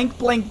is blank.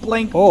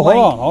 Oh,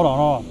 hold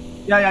on.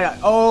 Yeah.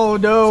 Oh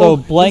no. So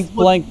blank.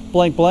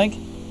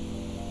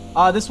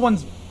 This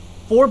one's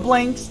 4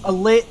 blanks, a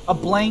lit, a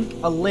blank,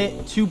 a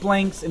lit, 2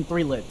 blanks, and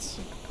 3 lits.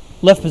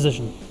 Left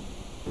position.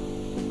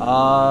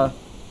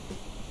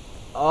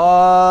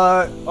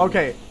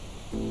 Okay.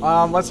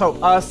 Let's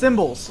hope.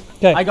 Symbols.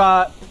 Okay. I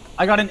got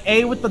an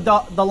A with the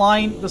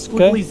line, the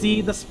squiggly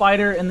Z, the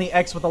spider, and the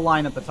X with a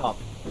line at the top.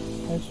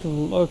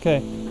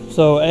 Okay.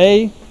 So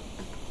A.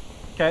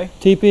 Okay.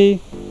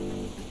 TP.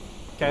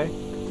 Okay.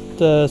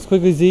 The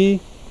squiggly Z.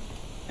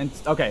 And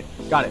okay,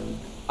 got it.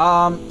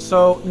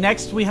 So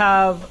next we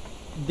have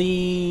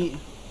the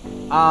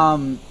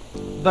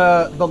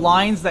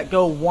lines that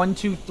go 1,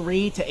 2,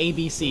 3 to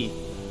ABC.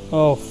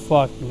 Oh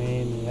fuck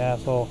me, you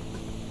asshole.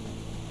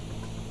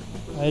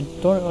 I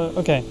don't.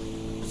 Okay.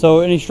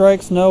 So any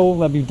strikes?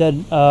 No. I'll be dead.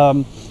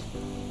 Wait,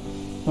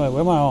 where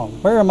am I on?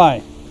 Where am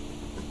I?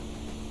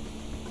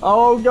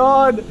 Oh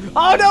god!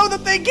 Oh no, the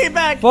thing came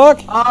back.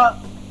 Fuck.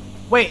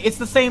 Wait, it's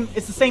the same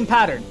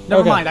pattern.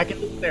 Never mind. I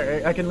can leave it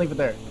there. I can leave it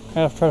there.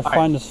 I have to try to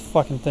find this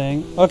fucking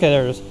thing. Okay,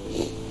 there it is.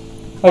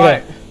 Okay.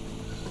 Alright.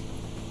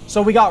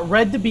 So we got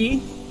red to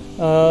B.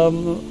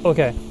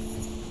 Okay.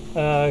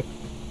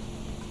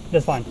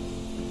 That's fine.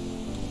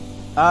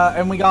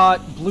 And we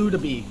got blue to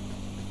B.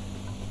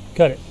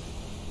 Cut it.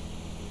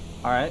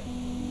 Alright.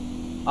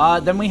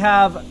 Then we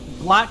have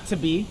black to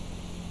B.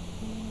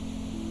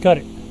 Cut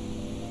it.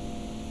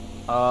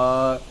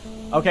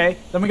 Okay.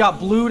 Then we got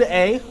blue to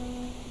A.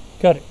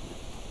 Cut it.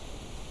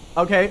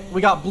 Okay,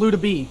 we got blue to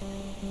B.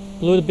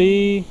 Blue to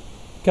B.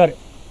 Cut it.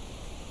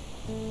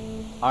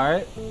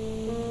 Alright.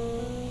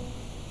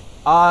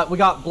 We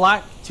got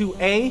black to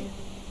A.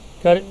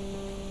 Cut it.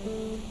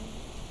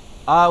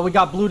 We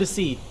got blue to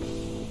C.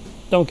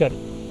 Don't cut it.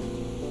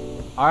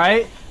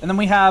 Alright. And then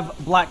we have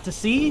black to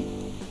C.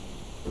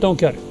 Don't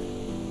cut it.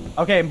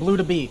 Okay, and blue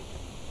to B.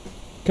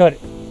 Cut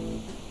it.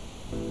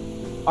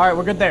 Alright,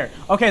 we're good there.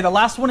 Okay, the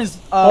last one is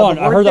Hold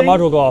on, I heard that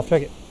module go off.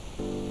 Check it.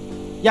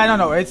 Yeah,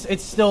 no,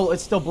 it's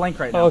still blank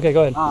right now. Oh, okay,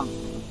 go ahead.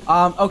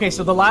 Okay,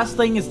 so the last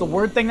thing is the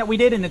word thing that we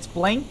did, and it's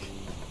blank.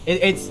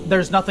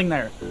 There's nothing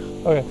there.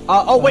 Okay.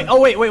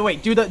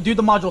 Wait. Do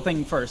the module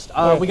thing first.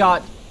 Okay. We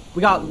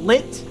got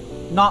lit,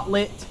 not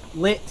lit,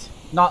 lit,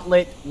 not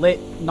lit, lit,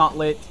 not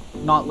lit,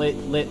 not lit,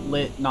 lit,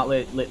 lit, not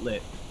lit, lit,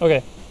 lit.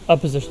 Okay.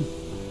 Up position.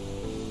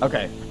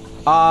 Okay.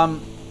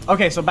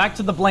 Okay, so back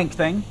to the blank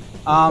thing.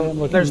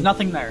 There's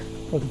nothing there.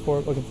 Looking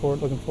forward.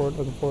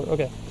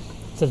 Okay. It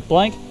says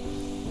blank.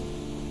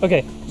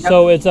 Okay. Yep.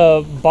 So it's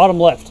bottom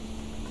left.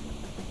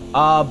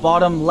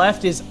 Bottom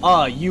left is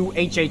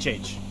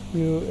UHHH.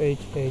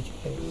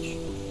 UHHH.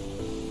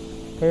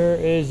 Where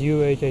is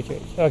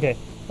UHHH? Okay.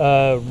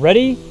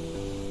 Ready?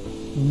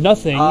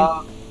 Nothing.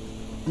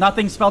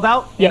 Nothing spelled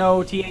out? Yeah.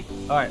 N-O-T-H.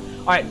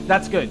 Alright,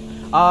 that's good.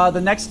 The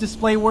next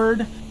display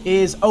word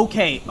is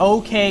OK.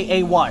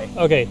 O-K-A-Y.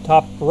 Okay,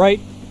 top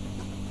right.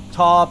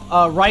 Top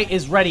right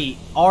is ready.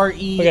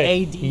 R-E-A-D-Y.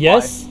 Okay.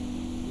 Yes.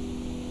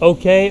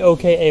 Okay,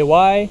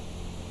 O-K-A-Y.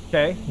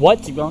 Okay.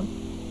 What? Keep going.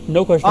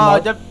 No question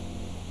mark.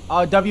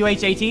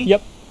 W-H-A-T?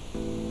 Yep.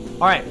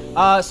 Alright,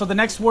 so the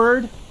next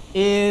word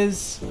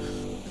is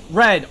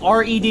red.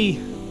 R-E-D.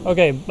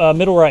 Okay,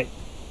 middle right.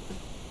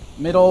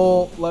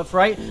 Middle, left,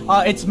 right.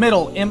 It's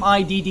middle.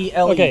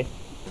 M-I-D-D-L-E. Okay.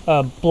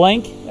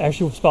 Blank,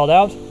 actually spelled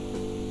out.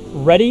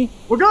 Ready?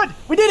 We're good.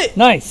 We did it.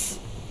 Nice.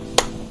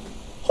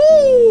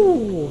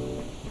 Woo!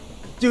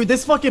 Dude,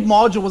 this fucking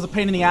module was a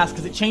pain in the ass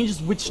because it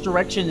changes which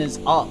direction is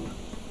up.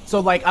 So,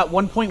 like, at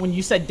one point when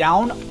you said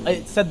down,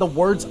 it said the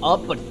words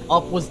up, but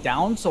up was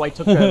down, so I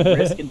took a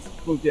risk and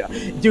moved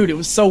it. Dude, it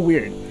was so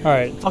weird. All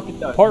right. Fucking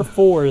done. Part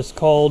 4 is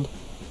called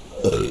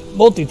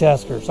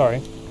multitasker.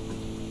 Sorry.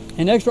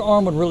 An extra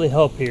arm would really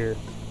help here.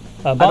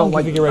 Bomb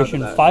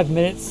configuration, 5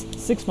 minutes,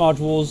 6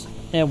 modules,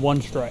 and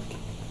 1 strike.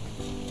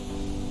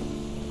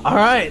 All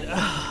right.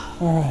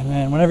 All right,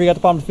 man. Whenever you got the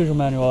bomb diffusion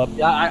manual up.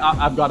 Yeah,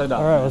 I've got it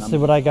up. All right, let's see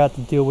what I got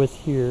to deal with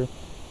here.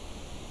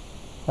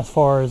 As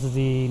far as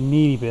the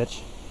meaty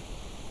bitch.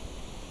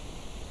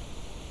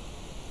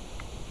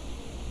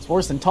 It's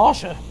worse than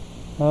Tasha.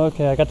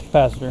 Okay, I got the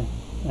capacitor.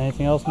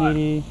 Anything else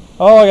meaty?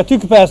 Oh, I got 2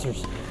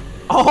 capacitors.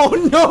 Oh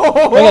no!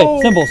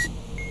 Okay, symbols.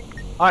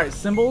 All right,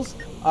 symbols.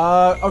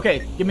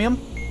 Okay, give me them.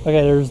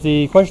 Okay, there's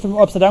the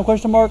upside down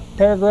question mark,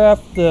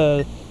 paragraph,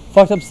 the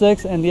fucked up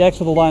 6, and the X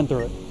with a line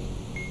through it.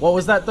 What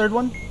was that third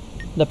one?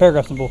 The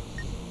paragraph symbol.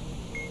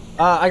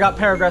 I got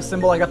paragraph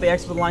symbol. I got the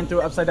X with a line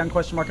through it, upside down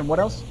question mark, and what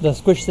else? The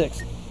squish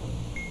 6.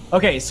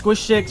 Okay,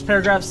 squish 6,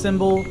 paragraph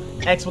symbol,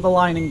 X with a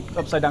line, and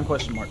upside down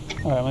question mark.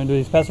 All right, I'm gonna do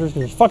these capacitors because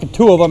there's fucking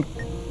 2 of them.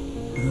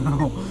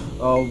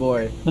 Oh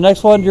boy. The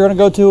next one you're gonna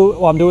go to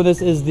while I'm doing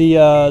this is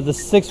the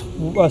 6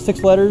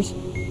 letters.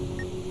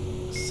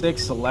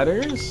 6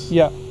 letters?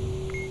 Yeah.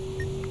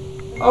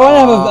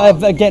 Oh, I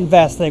have a Get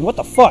Vast thing. What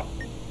the fuck?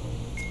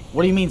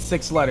 What do you mean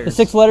 6 letters? The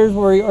 6 letters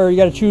where you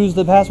gotta choose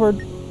the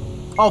password.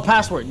 Oh,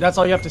 password. That's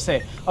all you have to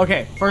say.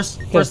 Okay, first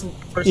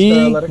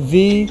E letter.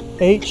 V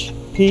H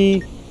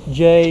P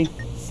J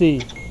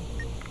C.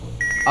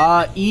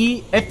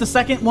 E. If the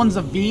second one's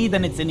a V,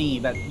 then it's an E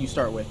that you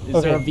start with.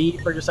 Is there a V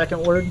for your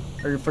second word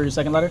or for your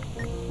second letter?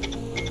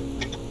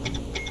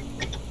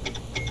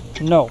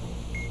 No.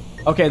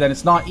 Okay, then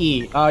it's not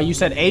E. You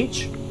said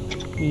H?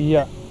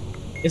 Yeah.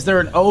 Is there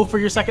an O for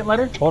your second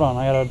letter? Hold on,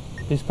 I gotta.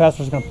 These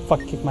capacitors are gonna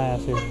fucking kick my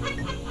ass here.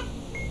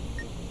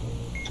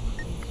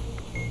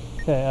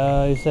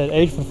 Okay, you said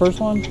H for the first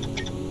one?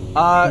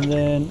 And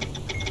then...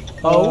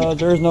 O?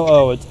 There is no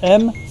O. It's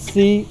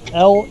MCLSKN.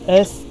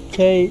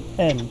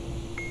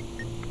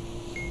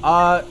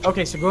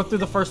 Okay, so go through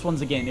the first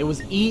ones again. It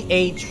was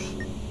EH.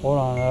 Hold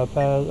on, I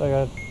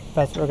got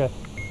faster. Okay.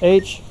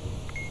 H,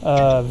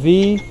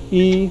 V,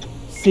 E,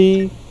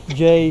 C,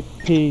 J,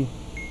 P.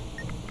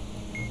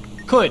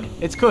 Could.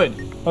 It's could.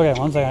 Okay,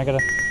 one second, I gotta...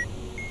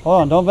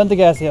 Hold on, don't vent the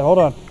gas yet, hold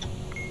on.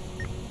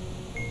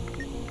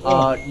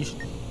 You should...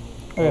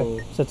 Okay, Oh.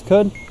 so it's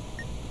could?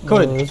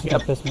 Could, Oh, this is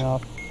gonna piss me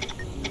off.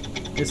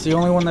 It's the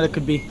only one that it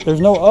could be. There's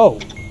no O.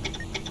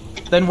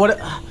 Then what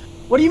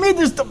do you mean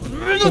there's the...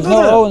 There's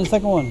no O in the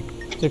second one.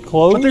 Is it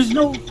closed? But there's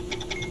no...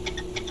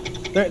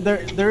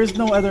 There is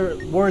no other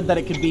word that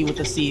it could be with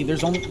the C.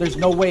 There's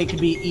no way it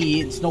could be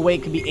E. There's no way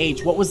it could be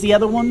H. What was the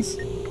other ones?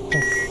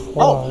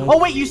 Oh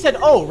wait, you said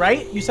O,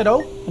 right? You said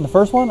O? In the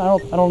first one? I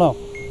don't know.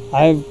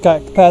 I've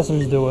got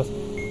capacitors to do with.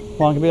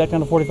 Come on, give me that down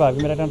to 45.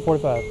 Give me that down to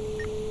 45.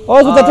 Oh,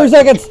 it's within 3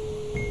 seconds!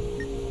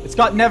 It's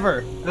got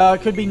never.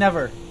 It could be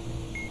never.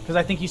 Because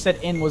I think you said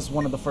in was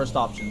one of the first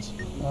options.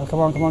 Come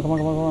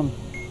on.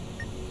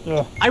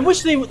 Ugh. I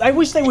wish they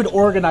would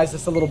organize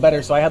this a little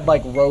better so I had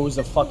like rows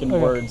of fucking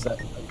words that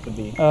could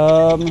be.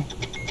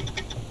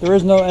 There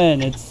is no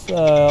N. It's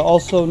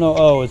also no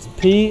O. It's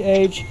P,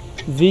 H,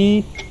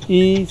 V,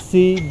 E,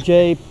 C,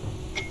 J, P.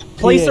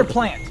 Place or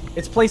plant.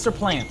 It's place or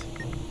plant.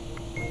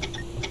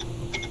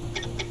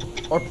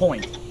 Or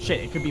point. Shit,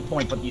 it could be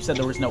point, but you said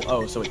there was no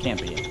O, so it can't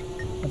be.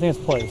 I think it's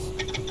place.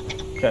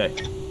 Okay.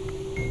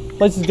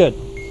 Place is good.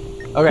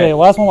 Okay.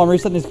 Last one while I'm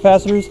resetting these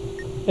capacitors.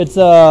 It's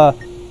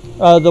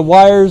the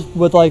wires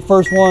with like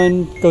first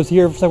one goes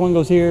here, second one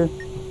goes here.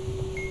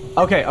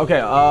 Okay.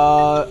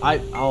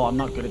 I'm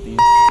not good at these.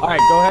 All right,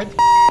 go ahead.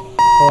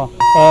 Hold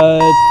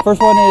on.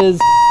 First one is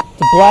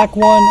the black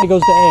one. It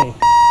goes to A.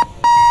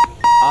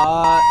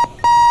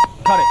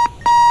 Cut it.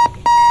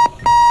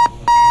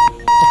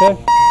 Okay.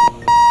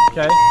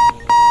 Okay.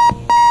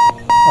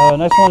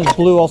 Next one is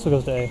blue. Also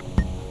goes to A.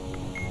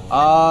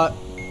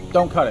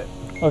 Don't cut it.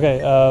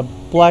 Okay.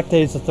 Black to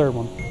A is the third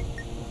one.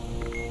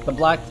 The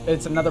black.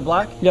 It's another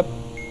black. Yep.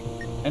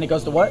 And it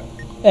goes to what?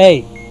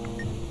 A.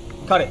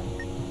 Cut it.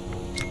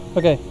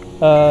 Okay.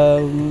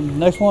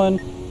 Next one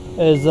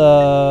is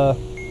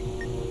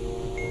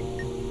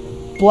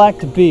black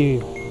to B.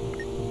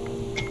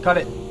 Cut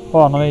it.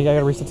 Hold on, I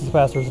gotta reset these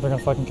capacitors. They're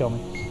gonna fucking kill me.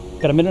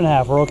 Got a minute and a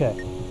half. We're okay.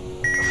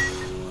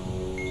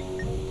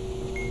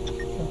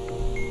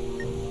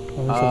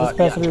 Reset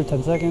this capacitor.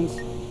 10 seconds.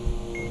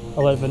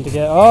 I'll let it vent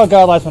again. Oh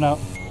god, lights went out.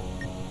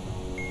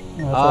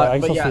 That's right, I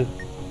can still see.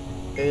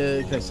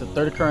 Okay, so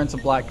third occurrence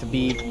of black to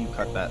B. You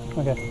cut that.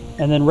 Okay,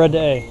 and then red to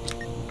A.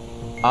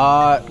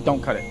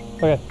 Don't cut it.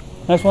 Okay,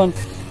 next one.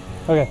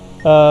 Okay,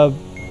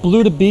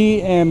 blue to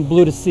B and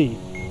blue to C.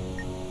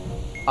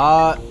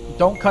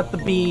 Don't cut the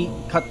B,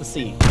 cut the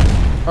C.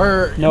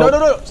 Or nope.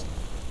 No.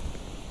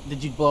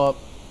 Did you blow up?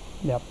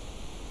 Yep.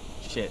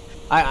 Shit.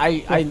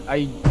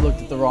 I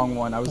looked at the wrong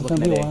one. I was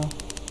looking at A.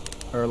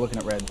 Or looking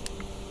at red.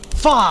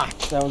 Fuck!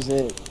 That was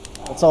it.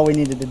 That's all we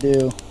needed to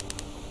do.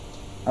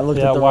 I looked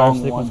at the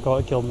wrong one.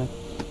 It killed me.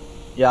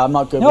 Yeah, I'm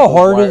not good. You know how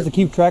hard it is to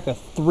keep track of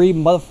 3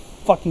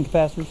 motherfucking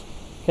capacitors?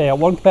 Okay, I got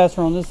 1 capacitor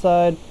on this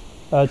side,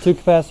 2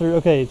 capacitors.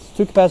 Okay, it's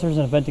 2 capacitors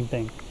and a venting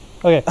thing.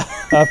 Okay,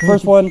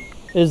 first one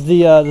is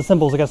the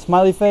symbols. I got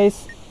smiley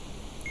face.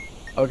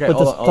 Okay, with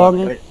hold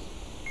on. Wait.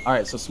 All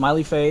right, so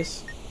smiley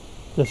face.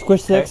 The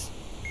squish 6.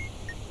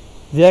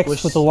 The X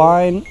with the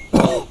line,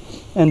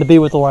 and the B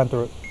with the line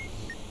through it.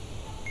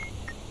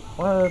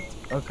 What?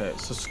 Okay,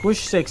 so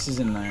squish 6 is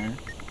in there.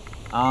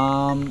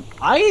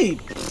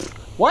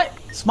 What?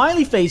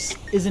 Smiley face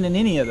isn't in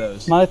any of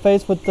those. Smiley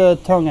face with the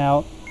tongue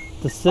out.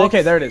 The 6.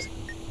 Okay, there it is.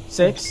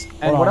 6.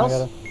 And what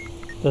else?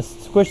 The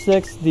squish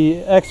 6, the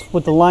X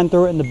with the line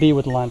through it, and the B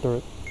with the line through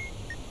it.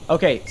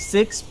 Okay,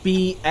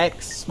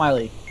 6BX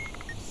smiley.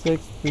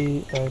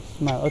 6BX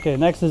smiley. Okay,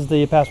 next is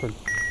the password.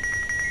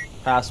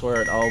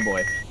 Password. Oh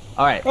boy.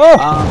 All right. Oh!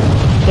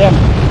 Damn.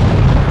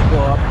 Blow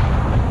up.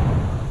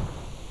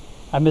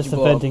 I missed the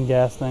venting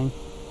gas thing.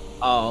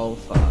 Oh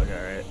fuck!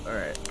 All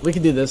right. We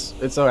can do this.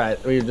 It's all right.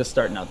 We're just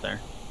starting out there.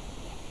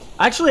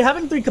 Actually,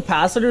 having 3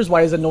 capacitors,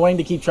 while it's annoying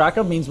to keep track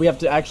of, means we have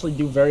to actually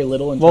do very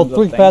little in terms of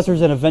 3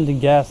 capacitors and a venting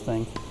gas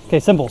thing. Okay,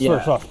 symbols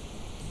first off.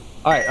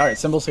 All right.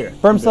 Symbols here.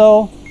 Firm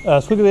cell,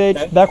 squiggly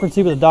H, backwards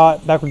C with a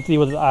dot, backwards Z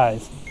with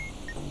eyes.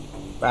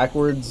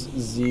 Backwards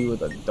Z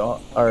with a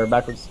dot, or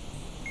backwards.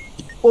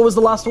 What was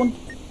the last one?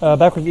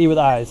 Backwards E with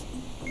eyes.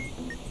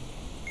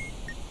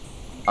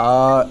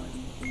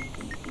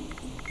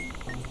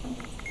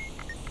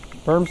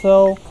 Sperm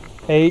cell,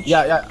 H.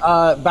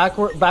 Yeah.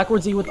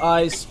 Backwards E with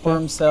eyes,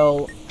 sperm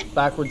cell,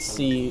 backwards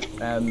C,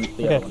 and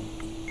the other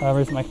one.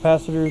 Raise my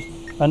capacitors.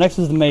 Next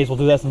is the maze. We'll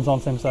do that since it's on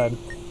the same side.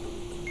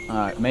 All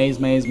right, maze.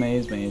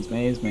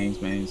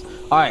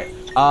 All right.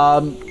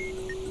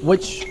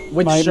 Which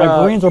my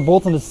greens are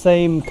both in the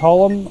same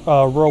column,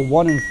 row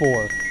 1 and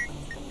 4.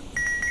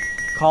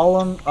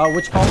 Column?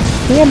 Which column?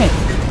 Damn it!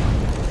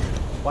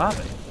 What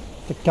happened?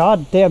 The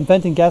goddamn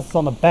venting gas is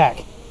on the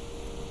back.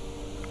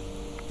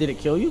 Did it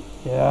kill you?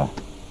 Yeah.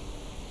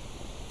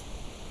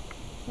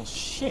 Well,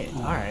 shit.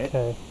 All right.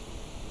 Okay.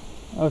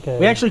 Okay.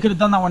 We actually could have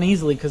done that one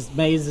easily because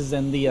Maze is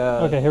in the.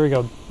 Okay, here we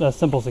go.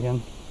 Symbols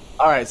again.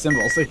 All right,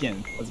 symbols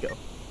again. Let's go.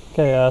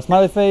 Okay,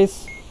 smiley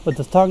face with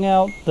his tongue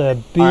out,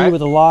 the B right.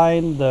 with a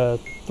line, the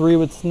 3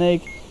 with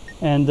snake,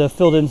 and the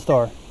filled-in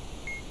star.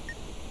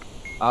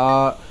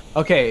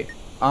 Okay.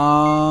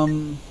 All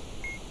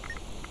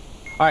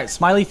right,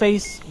 smiley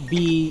face,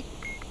 B,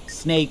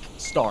 snake,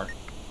 star.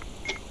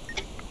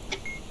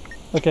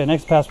 Okay,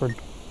 next password.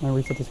 I'm gonna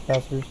reset these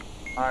capacitors.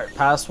 All right,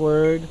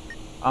 password.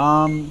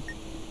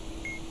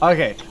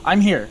 Okay,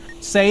 I'm here.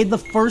 Say the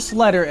first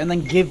letter and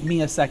then give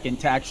me a second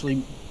to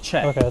actually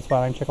check. Okay, that's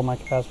fine. I can check on my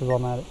capacitors while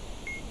I'm at it.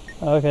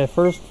 Okay,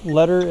 first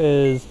letter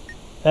is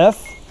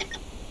F,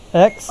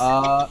 X.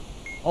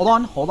 Hold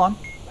on.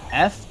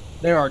 F.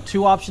 There are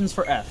 2 options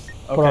for F.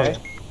 Okay.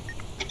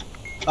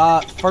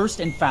 First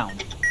and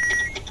found.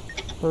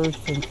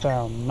 First and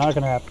found. Not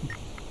gonna happen.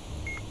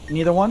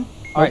 Neither one?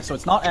 Alright, so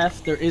it's not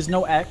F. There is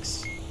no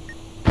X.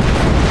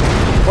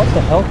 What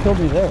the hell killed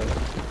me there?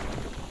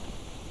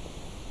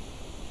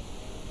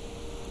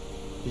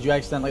 Did you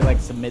accidentally, like,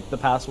 submit the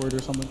password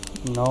or something?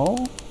 No.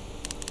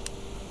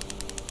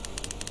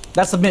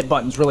 That submit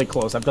button's really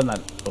close. I've done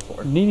that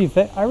before. Needy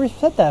I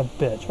reset that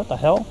bitch. What the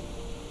hell?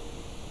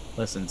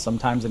 Listen,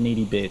 sometimes a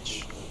needy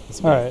bitch is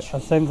a Alright,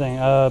 bitch. same thing.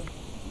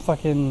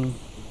 Fucking...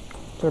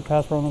 Is there a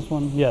password on this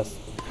one? Yes.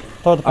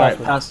 Start the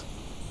password. Alright,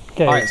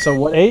 Okay. Alright, so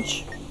what?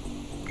 H?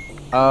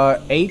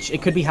 H,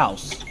 it could be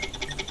house.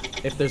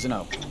 If there's an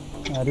O.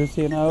 I do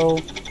see an O.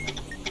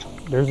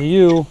 There's a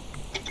U.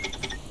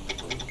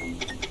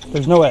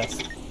 There's no S.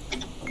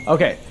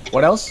 Okay,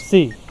 what else?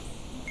 C.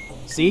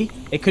 C?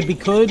 It could be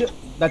could.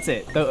 That's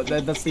it.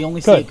 That's the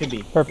only Could. C it could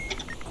be.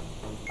 Perfect.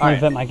 Alright.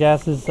 Vent my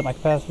gases, set my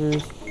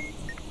capacitors.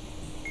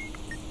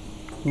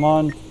 Come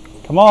on.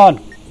 Come on!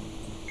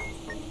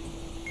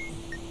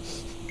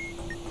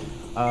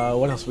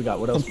 What else we got?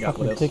 What else we got?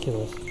 What else?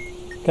 Ridiculous.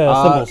 Okay,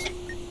 symbols.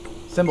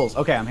 Symbols.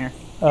 Okay, I'm here.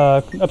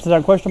 Upside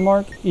down question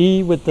mark.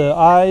 E with the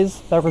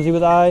eyes. Backwards E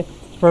with I.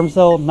 Sperm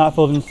cell, not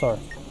filled in star.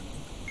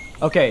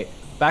 Okay,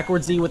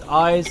 backwards Z with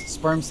eyes,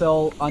 sperm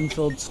cell,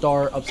 unfilled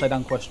star, upside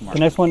down question mark. The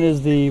next one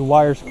is the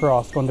wires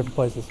crossed, going different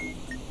places.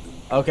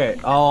 Okay.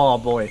 Oh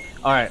boy.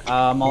 All right.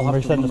 I'll have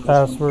resetting to this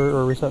password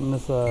or resetting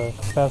this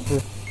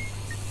capacitor.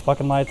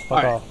 Fucking lights,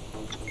 fuck off.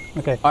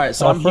 Okay. All right.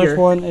 So I'm first here.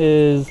 one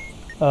is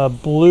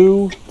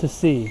blue to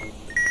C.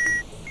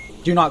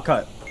 Do not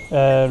cut.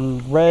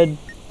 And red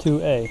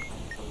to A.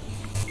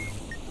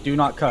 Do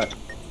not cut.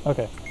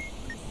 Okay.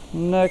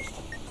 Next.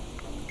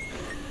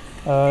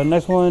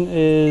 Next one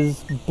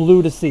is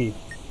blue to C.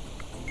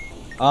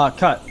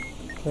 Cut.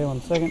 Okay,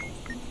 1 second.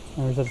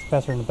 And reset this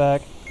capacitor in the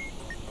back.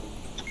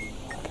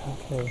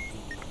 Okay.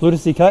 Blue to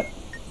C cut.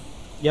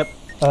 Yep.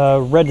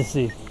 Red to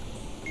C.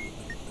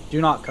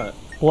 Do not cut.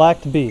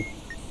 Black to B.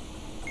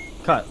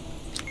 Cut.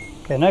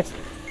 Okay, next.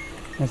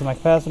 Into my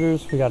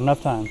capacitors. We got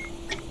enough time.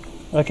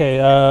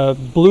 Okay,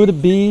 blue to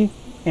B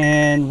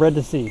and red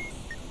to C.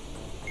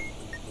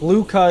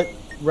 Blue cut,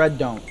 red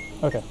don't.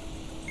 Okay.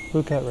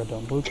 Blue cut, red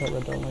dome. Blue cut,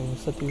 red dome. Let me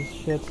set these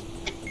shits.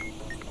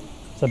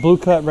 So blue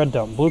cut, red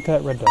dome. Blue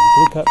cut, red dome.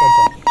 Blue cut, red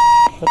dome.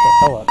 Shut the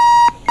hell up.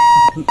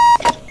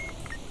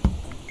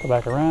 Go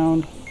back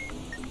around.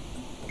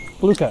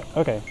 Blue cut.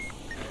 Okay.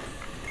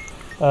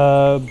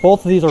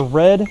 Both of these are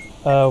red.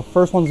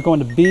 First one's going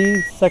to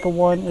B. Second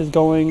one is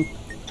going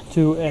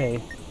to A.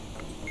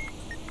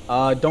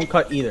 Don't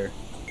cut either.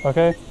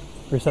 Okay.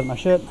 Reset my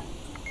shit.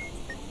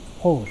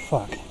 Holy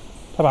fuck.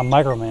 Talk about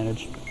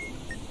micromanage.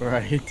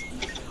 Right.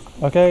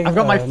 Okay. I've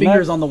got my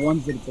fingers next. on the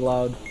ones that it's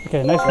allowed.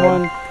 Okay, next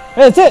one.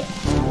 Hey, that's it!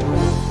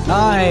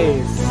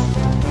 Nice!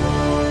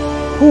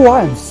 Ooh,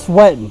 I am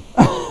sweating.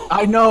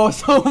 I know,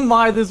 so am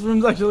I. This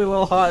room's actually a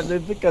little hot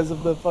because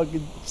of the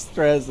fucking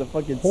stress, the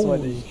fucking Holy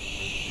sweating.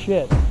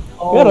 shit.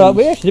 Oh,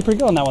 We actually did pretty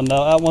good on that one,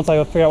 though, once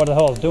I figured out what the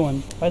hell I was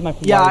doing. Why is my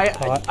wire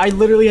hot? I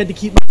literally had to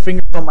keep my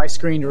fingers on my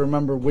screen to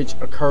remember which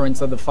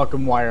occurrence of the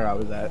fucking wire I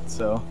was at,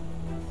 so.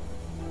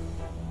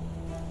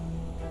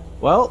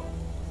 Well,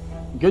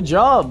 good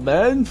job,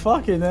 man.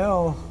 Fucking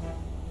hell.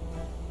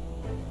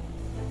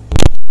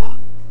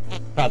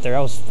 Out there,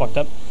 I was fucked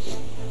up.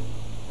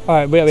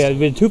 Alright, we had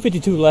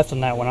 252 left on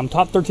that one. I'm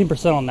top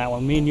 13% on that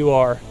one. Me and you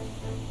are.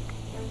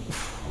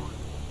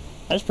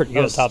 That's pretty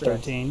good, top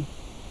 13.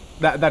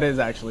 That is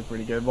actually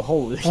pretty good, but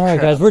holy crap.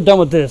 Alright guys, we're done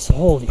with this.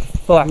 Holy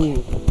fuck.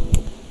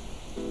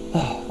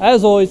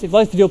 As always, if you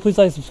like the video, please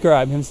like and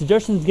subscribe. If you have any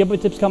suggestions, giveaway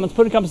tips, comments,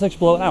 put in the comment section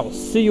below, and I will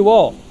see you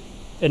all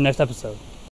in the next episode.